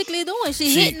basically doing.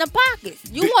 She hitting the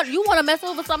pockets. You want to mess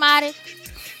over somebody?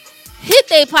 Hit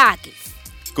their pockets.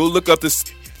 Go look up this.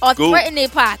 Or threaten their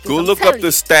pockets. Go look up the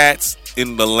stats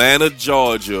in Atlanta,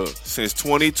 Georgia, since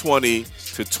 2020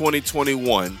 to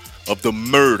 2021 of the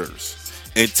murders.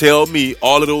 And tell me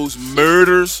all of those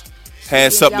murders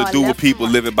had something to do with people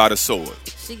living by the sword.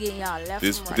 She getting y'all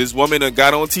left This woman that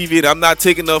got on TV that I'm not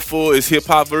taking up for is hip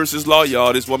hop versus law,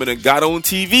 y'all. This woman that got on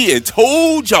TV and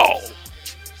told y'all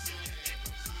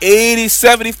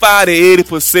 75 to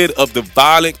 80% of the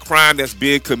violent crime that's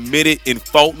being committed in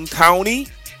Fulton County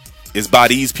is by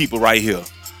these people right here.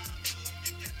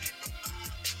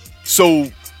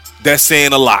 So that's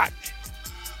saying a lot.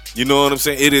 You know what I'm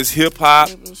saying? It is hip hop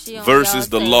versus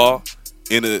the law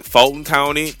in Fulton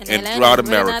County and throughout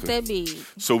America.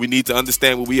 So we need to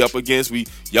understand what we up against.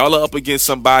 Y'all are up against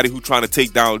somebody who trying to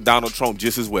take down Donald Trump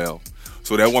just as well.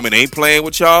 So that woman ain't playing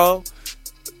with y'all.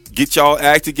 Get y'all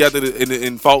act together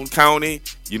in Fulton County.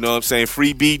 You know what I'm saying?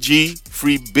 Free BG,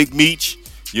 free Big Meech.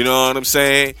 You know what I'm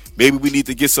saying? Maybe we need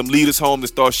to get some leaders home to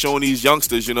start showing these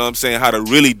youngsters, you know what I'm saying, how to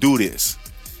really do this.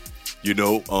 You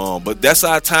know, but that's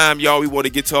our time, y'all. We want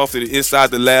to get off to the Inside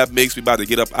the Lab mix. We about to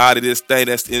get up out of this thing.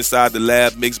 That's the Inside the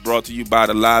Lab mix, brought to you by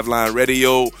the Liveline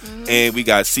Radio. And we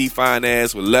got C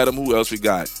Finance with Let 'Em. Who else we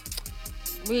got?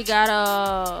 We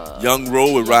got Young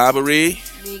Roll with Robbery.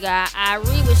 We got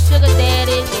Irie with Sugar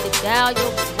Daddy. Need to dial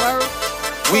your work.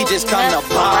 We just come to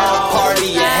ball,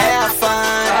 party, and have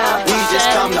fun. We just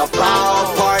come to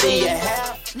ball, party, and have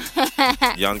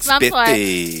fun. Young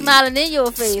Spiffy. Smiling in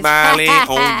your face. Smiling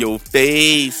on your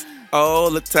face. All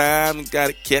the time.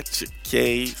 Gotta catch a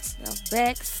case.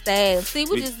 Backstab. See,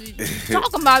 we just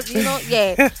talking about, you know,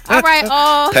 yeah. All right,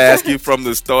 Pass you from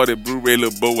the start at Blu-ray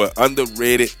Laboa.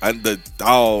 Underrated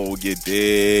underdog, you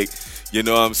dig? You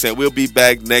know what I'm saying? We'll be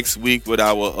back next week with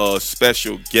our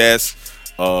special guest.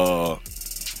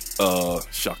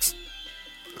 Shucks.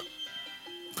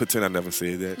 Pretend I never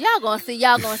said that. Y'all gonna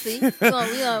see. We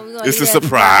gonna it's a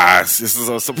surprise. This is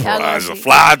a surprise. A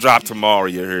fly drop tomorrow,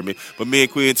 you heard me. But me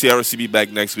and Queen TRC be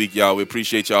back next week, y'all. We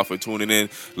appreciate y'all for tuning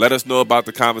in. Let us know about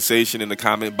the conversation in the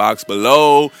comment box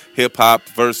below. Hip hop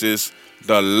versus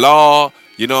the law.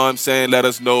 You know what I'm saying? Let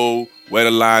us know where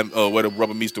the line, where the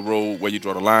rubber meets the road, where you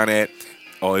draw the line at.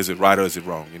 Or is it right or is it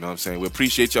wrong? You know what I'm saying? We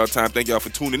appreciate y'all time. Thank y'all for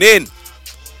tuning in.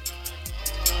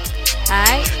 All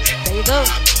right, there you go.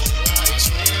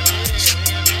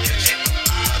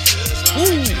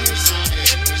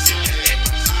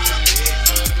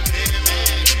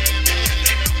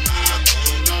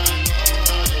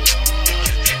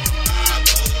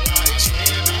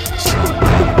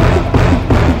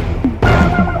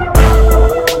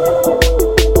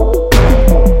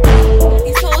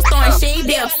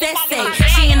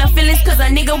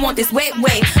 Nigga want this wet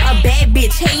way. A bad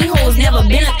bitch, hating hoes, never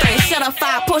been a threat. Shut up,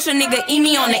 fire, push a nigga, eat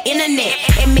me on the internet.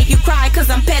 And make you cry cause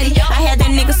I'm petty. I had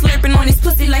that nigga slurping on his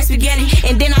pussy like spaghetti.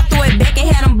 And then I throw it back and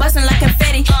had him busting like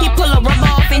confetti. He pull a rubber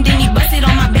off and then he bust it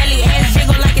on my belly. Ass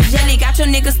jiggle like a jelly, got your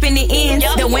nigga spinning ends.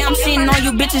 The way I'm shitting on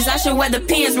you bitches, I should wear the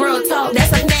pins. Real talk,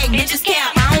 that's a fact, bitches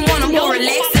cap. I don't want him to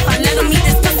relax. If I let him eat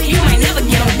this pussy, you might never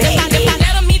get him back. If I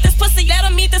let him eat this pussy, let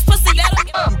him eat this pussy, let him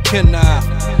get him. Can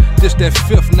this that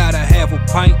fifth night I have a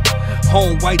pint.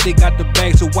 Home white, they got the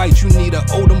bags of white. You need a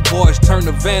Odom boys, turn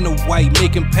the van to white.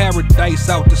 Making paradise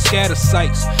out the scatter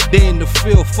sites. They in the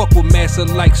field, fuck with massa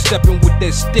like. Stepping with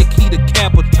that stick, he the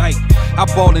camper type. I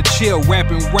ball and chill,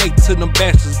 rapping right to them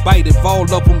bastards bite. If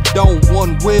all of them don't,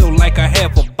 one wheel like I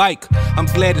have a bike. I'm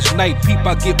glad it's night, peep,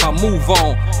 I get my move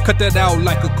on. Cut that out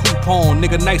like a coupon.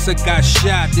 Nigga nicer got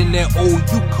shot in that old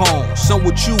Yukon. Son,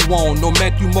 what you want? No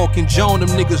Matthew Mark and John, them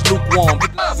niggas lukewarm.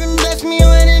 Bless me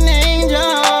with an angel,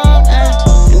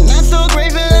 and I'm so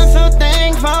grateful, I'm so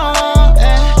thankful,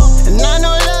 and I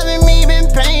know loving me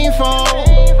been painful,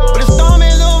 but the storm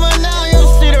is over now, you'll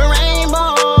see the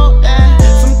rainbow,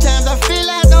 sometimes I feel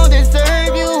I don't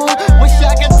deserve you, wish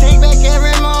I could take back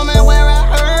every moment where I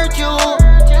hurt you,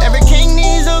 every king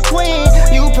needs a queen,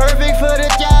 you perfect for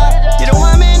the job, you're the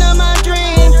woman of my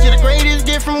dreams, you're the greatest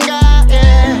gift from God,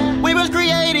 we was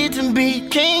created to be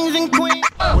kings and queens.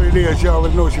 What it is, y'all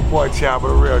already know it's your boy Chopper,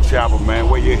 the real Chopper, man.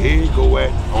 Where your head go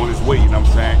at on his way, you know what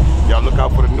I'm saying? Y'all look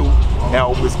out for the new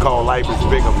album, it's called Life is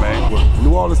Bigger, man.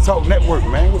 New Orleans Talk Network,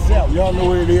 man. What's up? Y'all know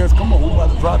what it is. Come on, we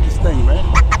about to drop this thing, man.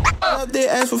 They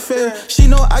ask for favor. She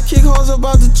know I kick hoes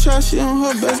about the trash. She on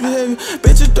her best behavior.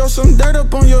 Bitch, you throw some dirt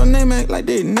up on your name, act like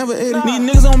they never ate it. These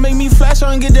niggas don't make me flash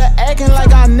on and get that acting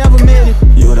like I never made it.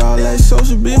 You with all that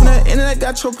social beef, that internet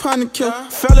got your partner killed.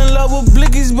 Fell in love with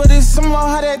blickies, but it's somehow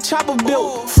how that chopper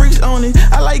built. Freaks on it.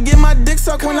 I like get my dick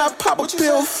sucked when I pop a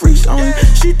pill. Freaks on it.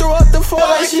 She throw up the 4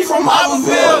 like she from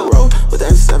Iberville. But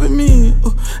that 7 million,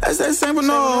 that's that same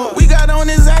no. We got on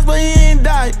his ass, but he ain't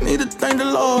died. Need to thank the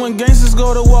Lord. When gangsters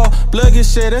go to war, blood get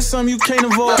shed, that's something you can't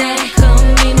avoid. Daddy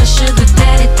gon' be my sugar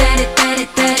daddy, daddy, daddy,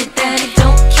 daddy, daddy.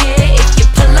 Don't care if you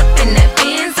pull up in that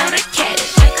Benz or the caddy.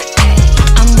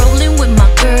 I'm rolling with my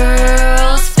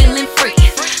girls, feeling free.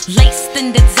 Laced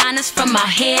in designers from my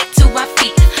head to our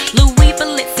feet. Louis,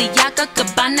 Balenciaga,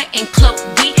 Gabbana, and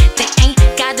Chloe. They ain't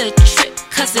got a trip,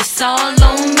 cause it's all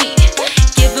on me.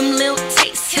 Give him little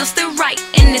taste, he'll still right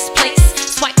in this place.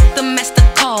 Swipe the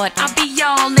MasterCard, I'll be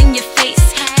all in your face.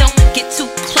 Don't get too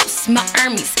close, my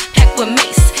Hermes packed with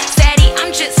mace. Sadie,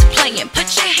 I'm just playing, put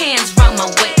your hands round my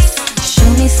waist. Show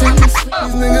me something sweet.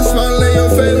 These niggas smile in your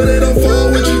face when they don't fall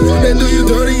with you. They do you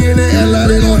dirty and they act like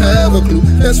they don't have a clue.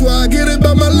 That's why I get it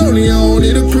by my lonely, I don't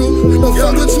need a crew. Don't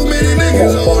fuck with too many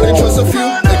niggas, I only trust a few.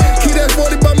 Keep that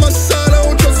 40 by my side, I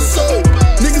don't trust a soul.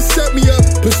 Niggas set me up,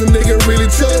 pussy nigga really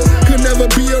told. Could never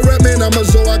be a rap man, I'm a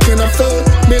Zoe, I can't afford.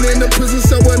 Men in the prison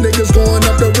cell where niggas going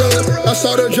up the road. I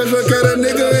saw the judge look at a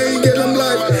nigga, ain't get him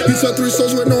life. He took 3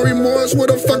 sauce with no remorse,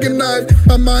 with a fucking knife.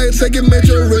 I might take a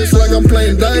major risk like I'm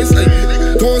playing dice.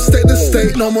 Like, going state to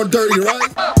state, no more dirty,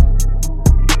 right?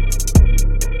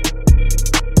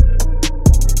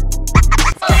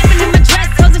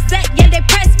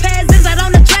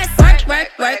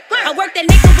 Work. I work that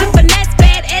nigga with finesse,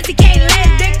 bad as he can't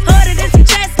land. Dick harder than some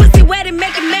chest, pussy wet and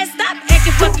make a mess. Stop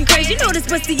acting fucking crazy, you know this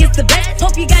pussy is the best.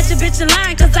 Hope you got your bitch in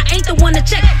line, cause I ain't the one to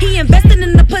check. He investing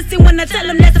in the pussy when I tell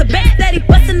him that's the best. That he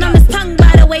busting on his tongue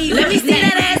by the way he let me see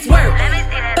that ass work.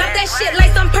 Pop that shit like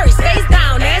some purse, face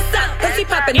down, ass up. Pussy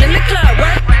popping in the club,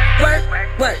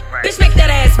 work. Bitch make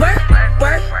that ass work.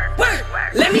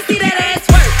 Let me see that ass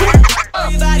work.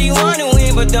 Everybody wanna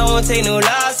win, but don't take no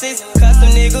losses. Cut some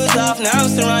niggas off, now I'm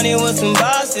surrounded with some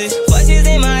bosses. Voices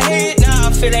in my head, now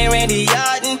I'm feeling Randy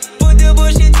Orton. Put the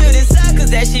bullshit to the side, cause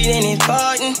that shit ain't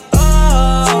important.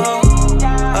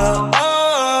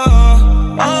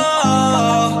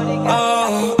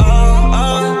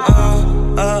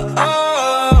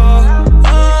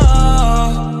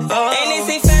 And they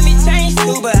say family changed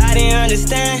too, but I didn't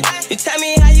understand. You tell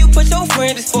me how you put your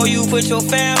friends before you put your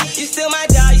fam. You still my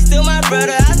dog, you still my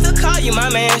brother, I still call you my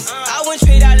man. I wouldn't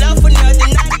trade our love for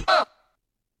nothing.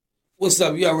 What's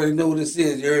up? You already know who this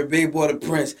is. You're Big Boy the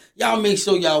Prince. Y'all make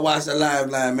sure y'all watch the live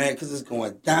line, man, because it's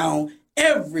going down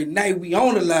every night. We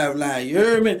on the live line. You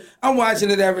heard me? I'm watching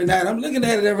it every night. I'm looking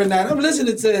at it every night. I'm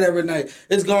listening to it every night.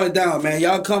 It's going down, man.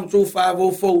 Y'all come through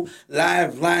 504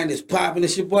 live line. It's popping.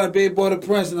 It's your boy Big Boy the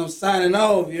Prince, and I'm signing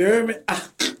off. You heard me?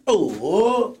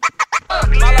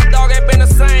 My little dog ain't been the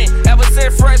same ever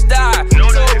since Fresh died.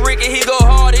 Told Ricky he go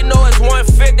hard, he know it's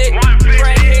 150.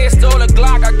 Crackhead stole a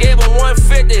Glock, I gave him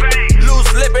 150.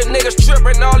 Loose lippin', niggas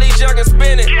trippin', all these youngins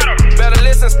spinning. Better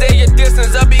listen, stay your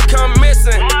distance, I become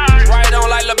missing. Right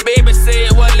on like Lil Baby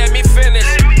said, well let me finish.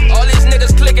 All these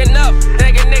niggas clicking up,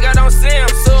 thinking nigga don't see him.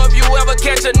 So if you ever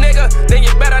catch a nigga, then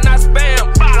you better not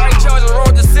spam. Right choices,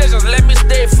 wrong decisions, let me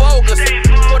stay focused.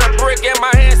 Put a brick in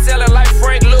my hand, selling like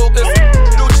Frank Lucas.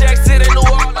 New checks in New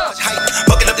Orleans.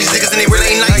 Bucking up these niggas and they really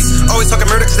ain't nice. Always talking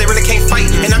murder cause they really can't fight.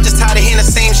 And I'm just tired of hearing the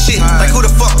same shit. Like who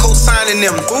the fuck co-signing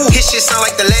them? His shit sound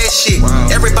like the last shit.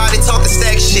 Everybody talking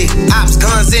stack shit. Ops,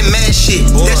 guns, and mad shit.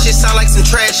 That shit sound like some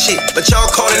trash shit. But y'all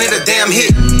calling it a damn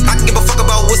hit. I can give a fuck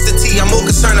about what's the T. I'm more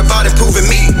concerned about improving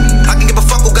me. I can give a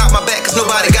fuck who got my back cause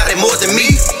nobody got it more than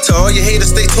me. To all you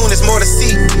haters, stay tuned, there's more to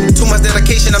see. Too much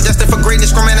dedication, I'm destined for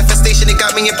greatness. From manifestation, it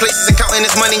got me in places and counting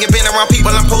this money and being around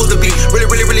people I'm supposed to be.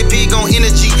 Really big on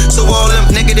energy. So all them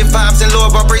negative vibes and lower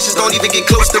vibrations don't even get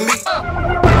close to me.